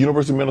football at the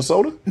University of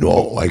Minnesota?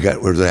 No,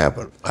 where does it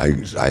happen?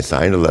 I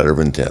signed a letter of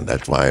intent.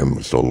 That's why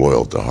I'm so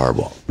loyal to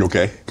Harbaugh.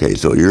 Okay. Okay,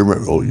 so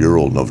you're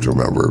old enough to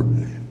remember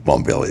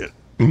Bump Elliott.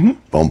 Mm-hmm.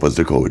 Bump was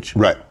the coach.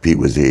 Right. Pete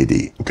was the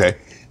AD. Okay.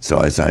 So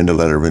I signed a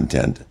letter of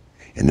intent,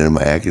 and then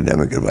my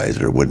academic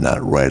advisor would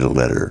not write a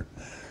letter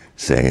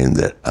saying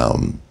that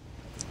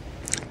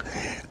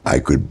I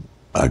could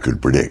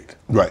predict.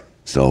 Right.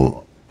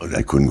 So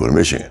I couldn't go to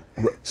Michigan.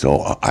 Right.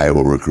 So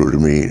Iowa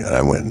recruited me, and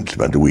I went and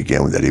spent the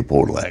weekend with Eddie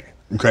Podolak.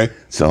 Okay.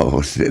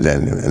 So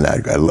then, and I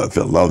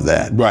loved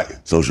that. Right.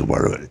 Social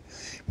part of it.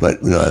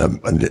 But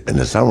in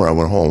the summer, I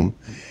went home,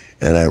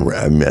 and I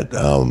met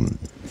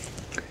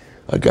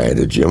a guy at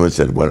the gym and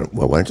said, "Why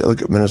don't you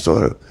look at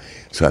Minnesota?"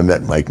 So I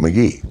met Mike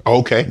McGee.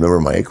 Okay. Remember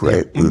Mike,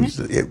 right? Yeah.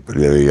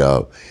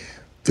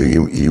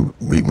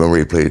 Remember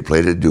he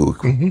played at Duke,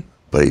 mm-hmm.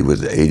 but he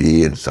was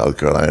AD in South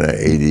Carolina,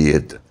 AD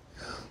at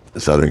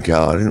Southern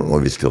Cal. I don't know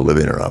if he's still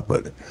living or not,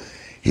 but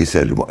he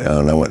said,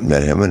 and I went and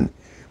met him, and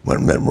went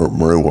and met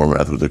Murray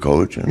Warmath was the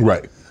coach. And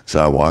right.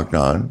 So I walked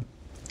on,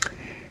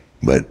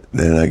 but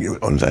then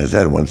once I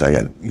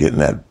got in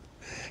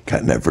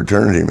that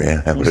fraternity,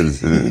 man, I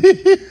was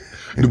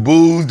the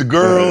booze, the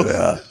girls.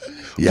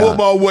 Yeah.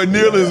 Football wasn't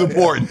nearly as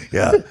important.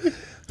 Yeah.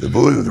 The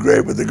booze was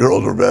great, but the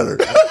girls were better.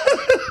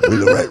 We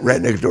were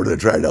right next door to the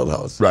Tridell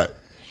house. Right.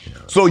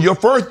 So you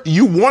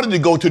wanted to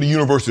go to the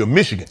University of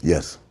Michigan.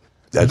 Yes.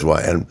 That's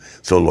why I'm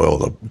so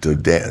loyal to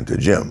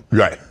Jim.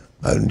 Right.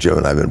 Jim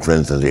and I have been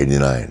friends since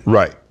 '89.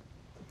 Right.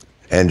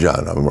 And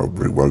John,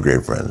 we're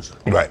great friends.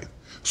 Right.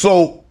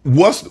 So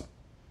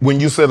when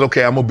you said,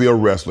 okay, I'm going to be a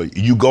wrestler,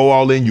 you go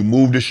all in, you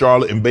move to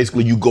Charlotte, and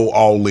basically you go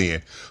all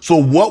in. So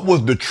what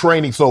was the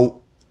training?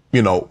 So,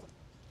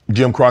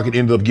 Jim Crockett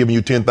ended up giving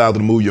you $10,000 to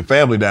move your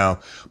family down.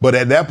 But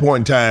at that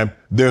point in time,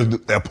 there's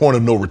a point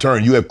of no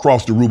return. You have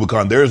crossed the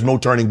Rubicon. There is no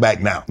turning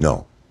back now.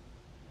 No.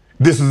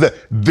 This is it.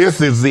 This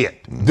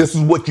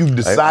is what you've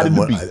decided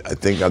to be. I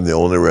think I'm the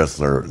only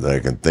wrestler that I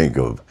can think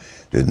of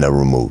that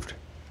never moved.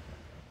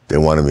 They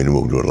wanted me to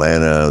move to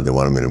Atlanta. They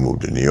wanted me to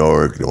move to New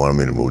York. They wanted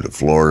me to move to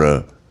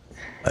Florida.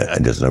 I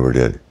just never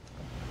did.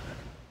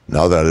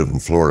 Now that I live in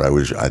Florida,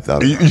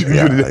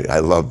 I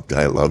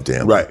loved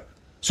him. Right.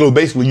 So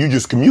basically, you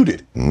just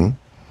commuted. Mm-hmm.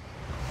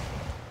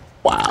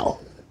 Wow.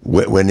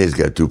 Wendy's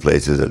got 2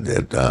 places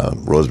at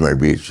Rosemary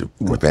Beach,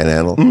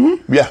 Panhandle.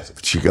 Mm-hmm. Yeah.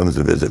 She comes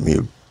to visit me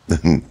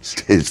and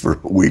stays for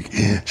a week.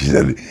 She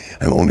said,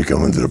 "I'm only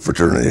coming to the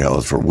fraternity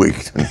house for a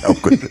week.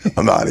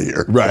 I'm out of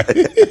here." Right.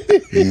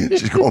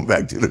 She's going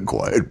back to the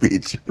quiet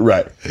beach.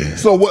 Right.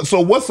 So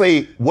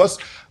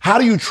how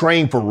do you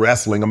train for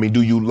wrestling? I mean,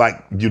 do you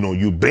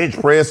you bench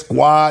press,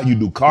 squat, you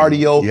do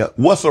cardio? Yep.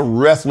 What's a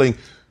wrestling?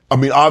 I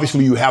mean,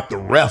 obviously you have to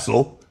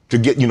wrestle. to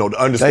get, to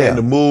understand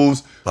the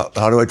moves.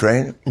 How do I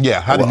train? Yeah,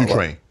 how did you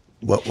train?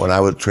 When I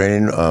was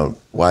training,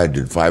 I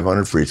did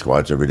 500 free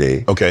squats every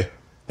day. Okay.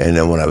 And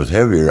then when I was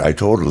heavier, I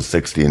totaled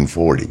 60 and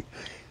 40.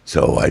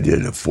 So I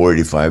did a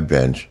 485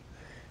 bench,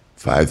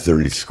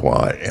 530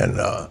 squat,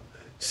 and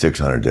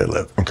 600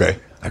 deadlift. Okay.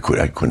 I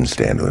couldn't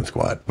stand doing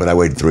squat, but I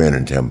weighed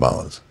 310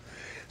 pounds.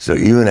 So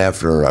even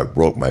after I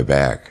broke my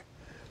back,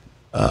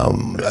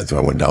 so I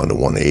went down to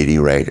 180,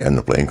 right, in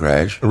the plane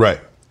crash. Right.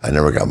 I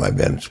never got my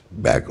bench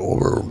back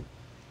over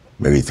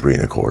maybe 3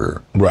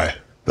 1/4. Right.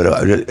 But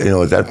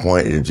at that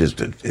point,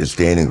 it's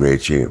staying in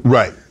great shape.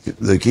 Right.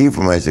 The key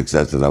for my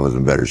success is I was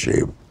in better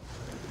shape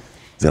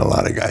than a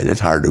lot of guys. It's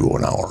hard to go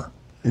an hour.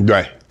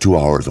 Right. 2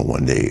 hours in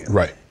one day.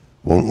 Right.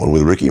 When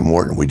with Ricky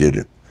Morton, we did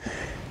it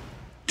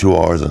 2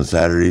 hours on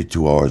Saturday,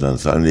 2 hours on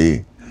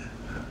Sunday,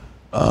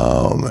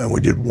 and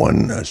we did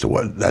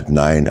that's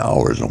 9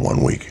 hours in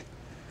 1 week.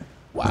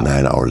 Wow.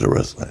 9 hours of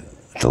wrestling.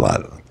 It's a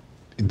lot.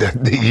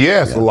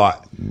 It's a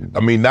lot. I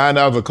mean, 9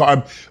 hours of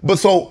carb. But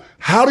so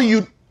how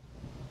do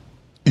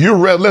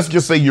let's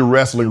just say you're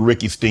wrestling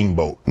Ricky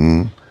Steamboat.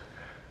 Mm-hmm.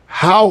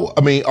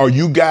 Are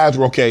you guys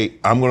okay,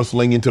 I'm going to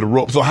sling into the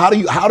rope. So how do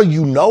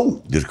you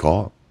know? Just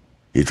call.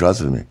 He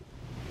trusted me.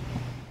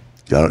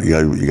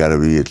 You got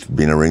to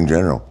be in a ring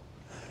general.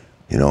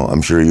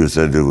 I'm sure you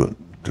said to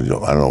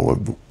I don't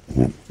know,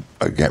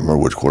 I can't remember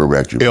which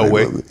quarterback you played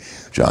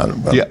with,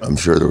 John, but I'm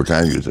sure there were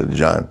times you said,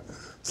 John,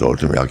 throw it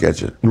to me, I'll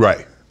catch it.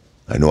 Right.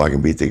 I know I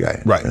can beat the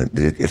guy. Right. And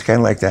it's kind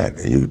of like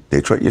that.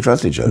 You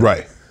trust each other.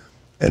 Right.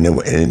 And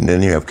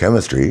then you have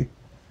chemistry,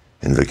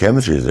 and the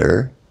chemistry is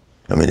there.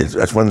 I mean,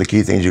 that's one of the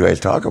key things you guys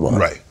talk about.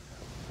 Right.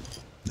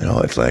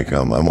 It's like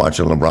I'm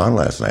watching LeBron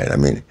last night. I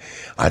mean,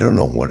 I don't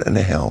know what in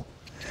the hell,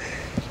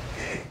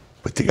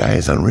 but the guy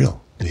is unreal.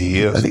 He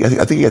is.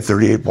 I think he had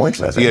 38 points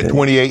last night. He had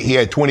 28. He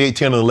had 28,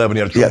 10, and 11.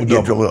 He had a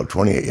triple-double.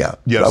 28, yeah.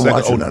 Yeah, I'm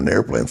watching on an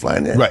airplane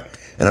flying in. Right.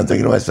 And I'm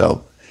thinking to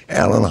myself,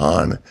 Alan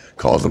Hahn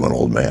calls him an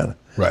old man.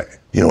 Right.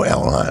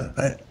 Alan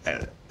Hahn.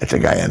 It's a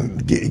guy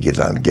he gets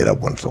on Get Up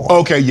once in a while.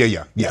 Okay,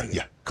 yeah.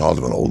 Calls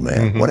him an old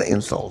man. Mm-hmm. What an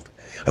insult.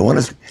 I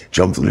want to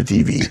jump through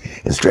the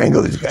TV and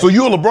strangle these guys. So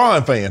you're a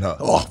LeBron fan, huh?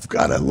 Oh,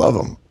 God, I love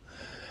him.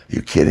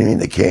 You kidding me?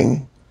 The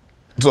king?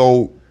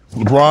 So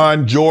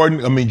LeBron,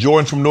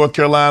 Jordan's from North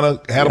Carolina,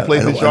 had a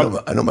place in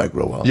Charlotte. I know Mike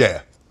real well.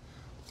 Yeah.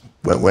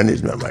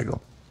 Wendy's met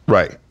Michael.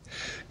 Right.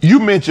 You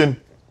mentioned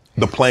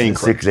the plane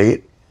crash.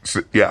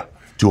 6'8". Yeah.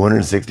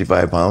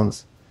 265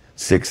 pounds,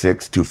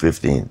 6'6",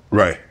 215.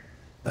 Right.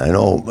 I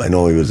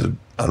know he was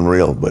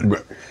unreal, but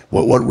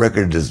what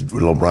record does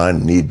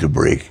LeBron need to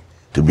break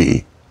to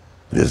be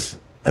this?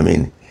 I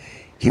mean,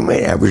 he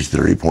may average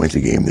 30 points a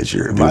game this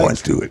year if he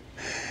wants to.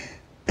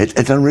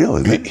 It's unreal,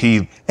 isn't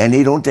it? And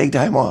he don't take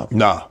time off.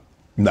 Nah.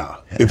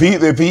 If he's,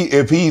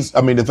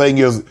 the thing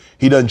is,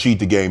 he doesn't cheat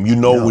the game.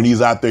 When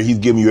he's out there, he's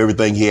giving you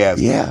everything he has.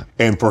 Yeah.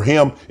 And for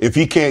him, if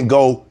he can't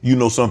go,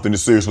 something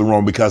is seriously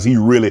wrong, because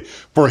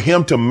for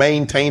him to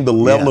maintain the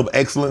level of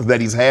excellence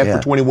that he's had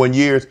for 21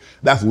 years,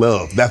 that's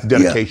love. That's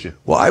dedication.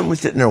 Yeah. Well, I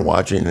was sitting there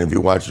watching, and if you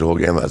watched the whole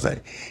game last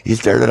night, he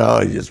started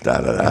out, he just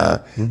turned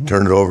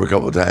it over a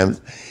couple of times.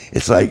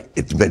 It's like,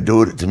 it's been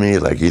doing it to me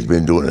like he's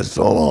been doing it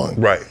so long.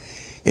 Right.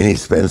 And he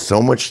spends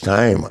so much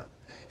time,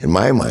 in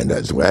my mind,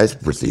 that's the way I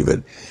perceive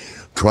it,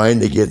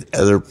 trying to get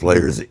other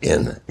players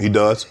in. He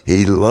does.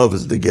 He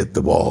loves to get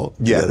the ball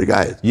to the other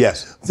guys.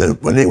 Yes. Then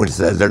when anyone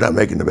says they're not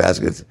making the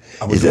baskets,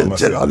 he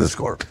says, I'll just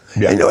score.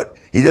 Yeah. And you know what?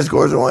 He just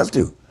scores and wants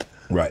to.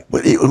 Right.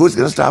 But who's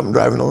going to stop him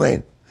driving the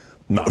lane?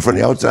 No. From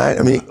the outside?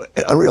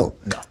 Unreal.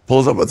 No.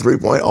 Pulls up a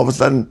 3-point, all of a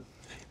sudden,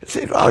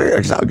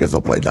 I guess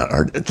I'll play down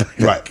hard.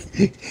 Right.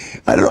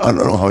 I don't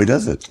know how he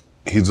does it.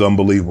 He's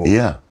unbelievable.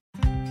 Yeah.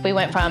 We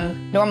went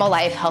from normal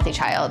life, healthy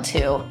child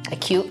to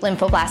acute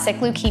lymphoblastic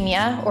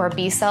leukemia, or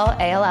B-cell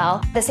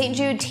ALL. The St.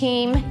 Jude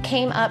team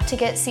came up to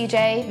get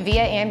CJ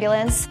via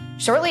ambulance.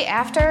 Shortly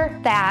after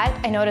that,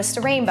 I noticed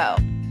a rainbow.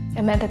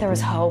 It meant that there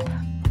was hope.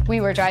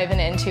 We were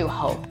driving into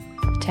hope.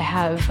 To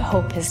have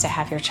hope is to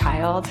have your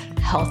child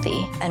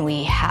healthy, and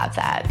we have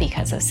that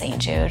because of St.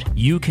 Jude.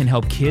 You can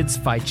help kids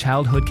fight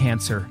childhood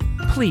cancer.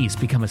 Please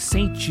become a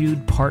St.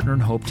 Jude Partner in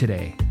Hope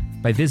today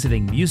by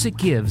visiting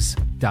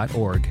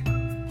musicgives.org.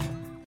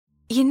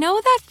 You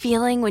know that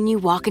feeling when you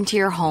walk into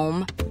your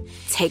home,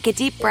 take a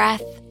deep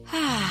breath,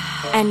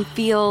 and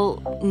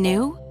feel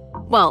new?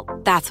 Well,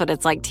 that's what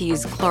it's like to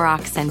use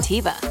Clorox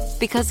Scentiva.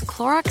 Because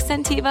Clorox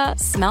Scentiva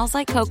smells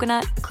like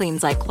coconut,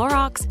 cleans like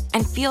Clorox,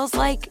 and feels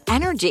like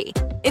energy.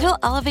 It'll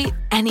elevate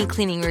any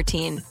cleaning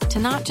routine to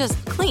not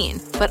just clean,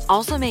 but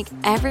also make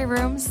every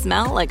room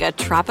smell like a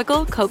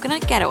tropical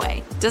coconut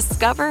getaway.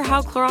 Discover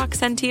how Clorox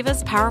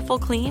Scentiva's powerful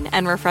clean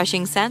and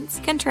refreshing scents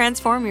can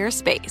transform your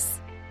space.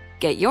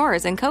 Get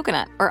yours in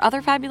coconut or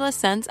other fabulous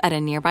scents at a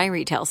nearby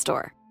retail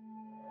store.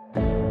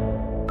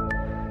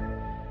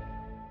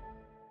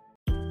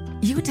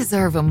 You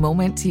deserve a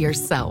moment to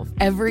yourself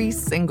every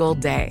single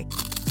day.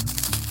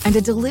 And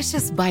a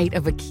delicious bite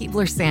of a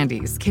Keebler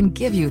Sandies can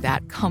give you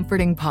that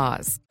comforting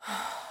pause.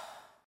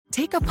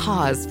 Take a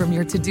pause from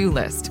your to-do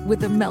list with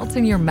the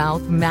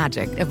melt-in-your-mouth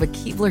magic of a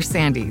Keebler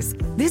Sandies.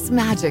 This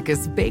magic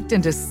is baked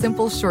into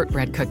simple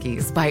shortbread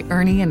cookies by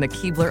Ernie and the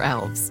Keebler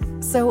Elves.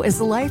 So as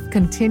life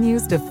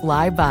continues to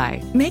fly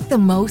by, make the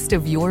most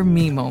of your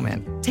me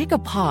moment. Take a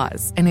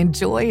pause and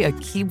enjoy a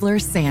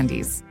Keebler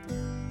Sandies.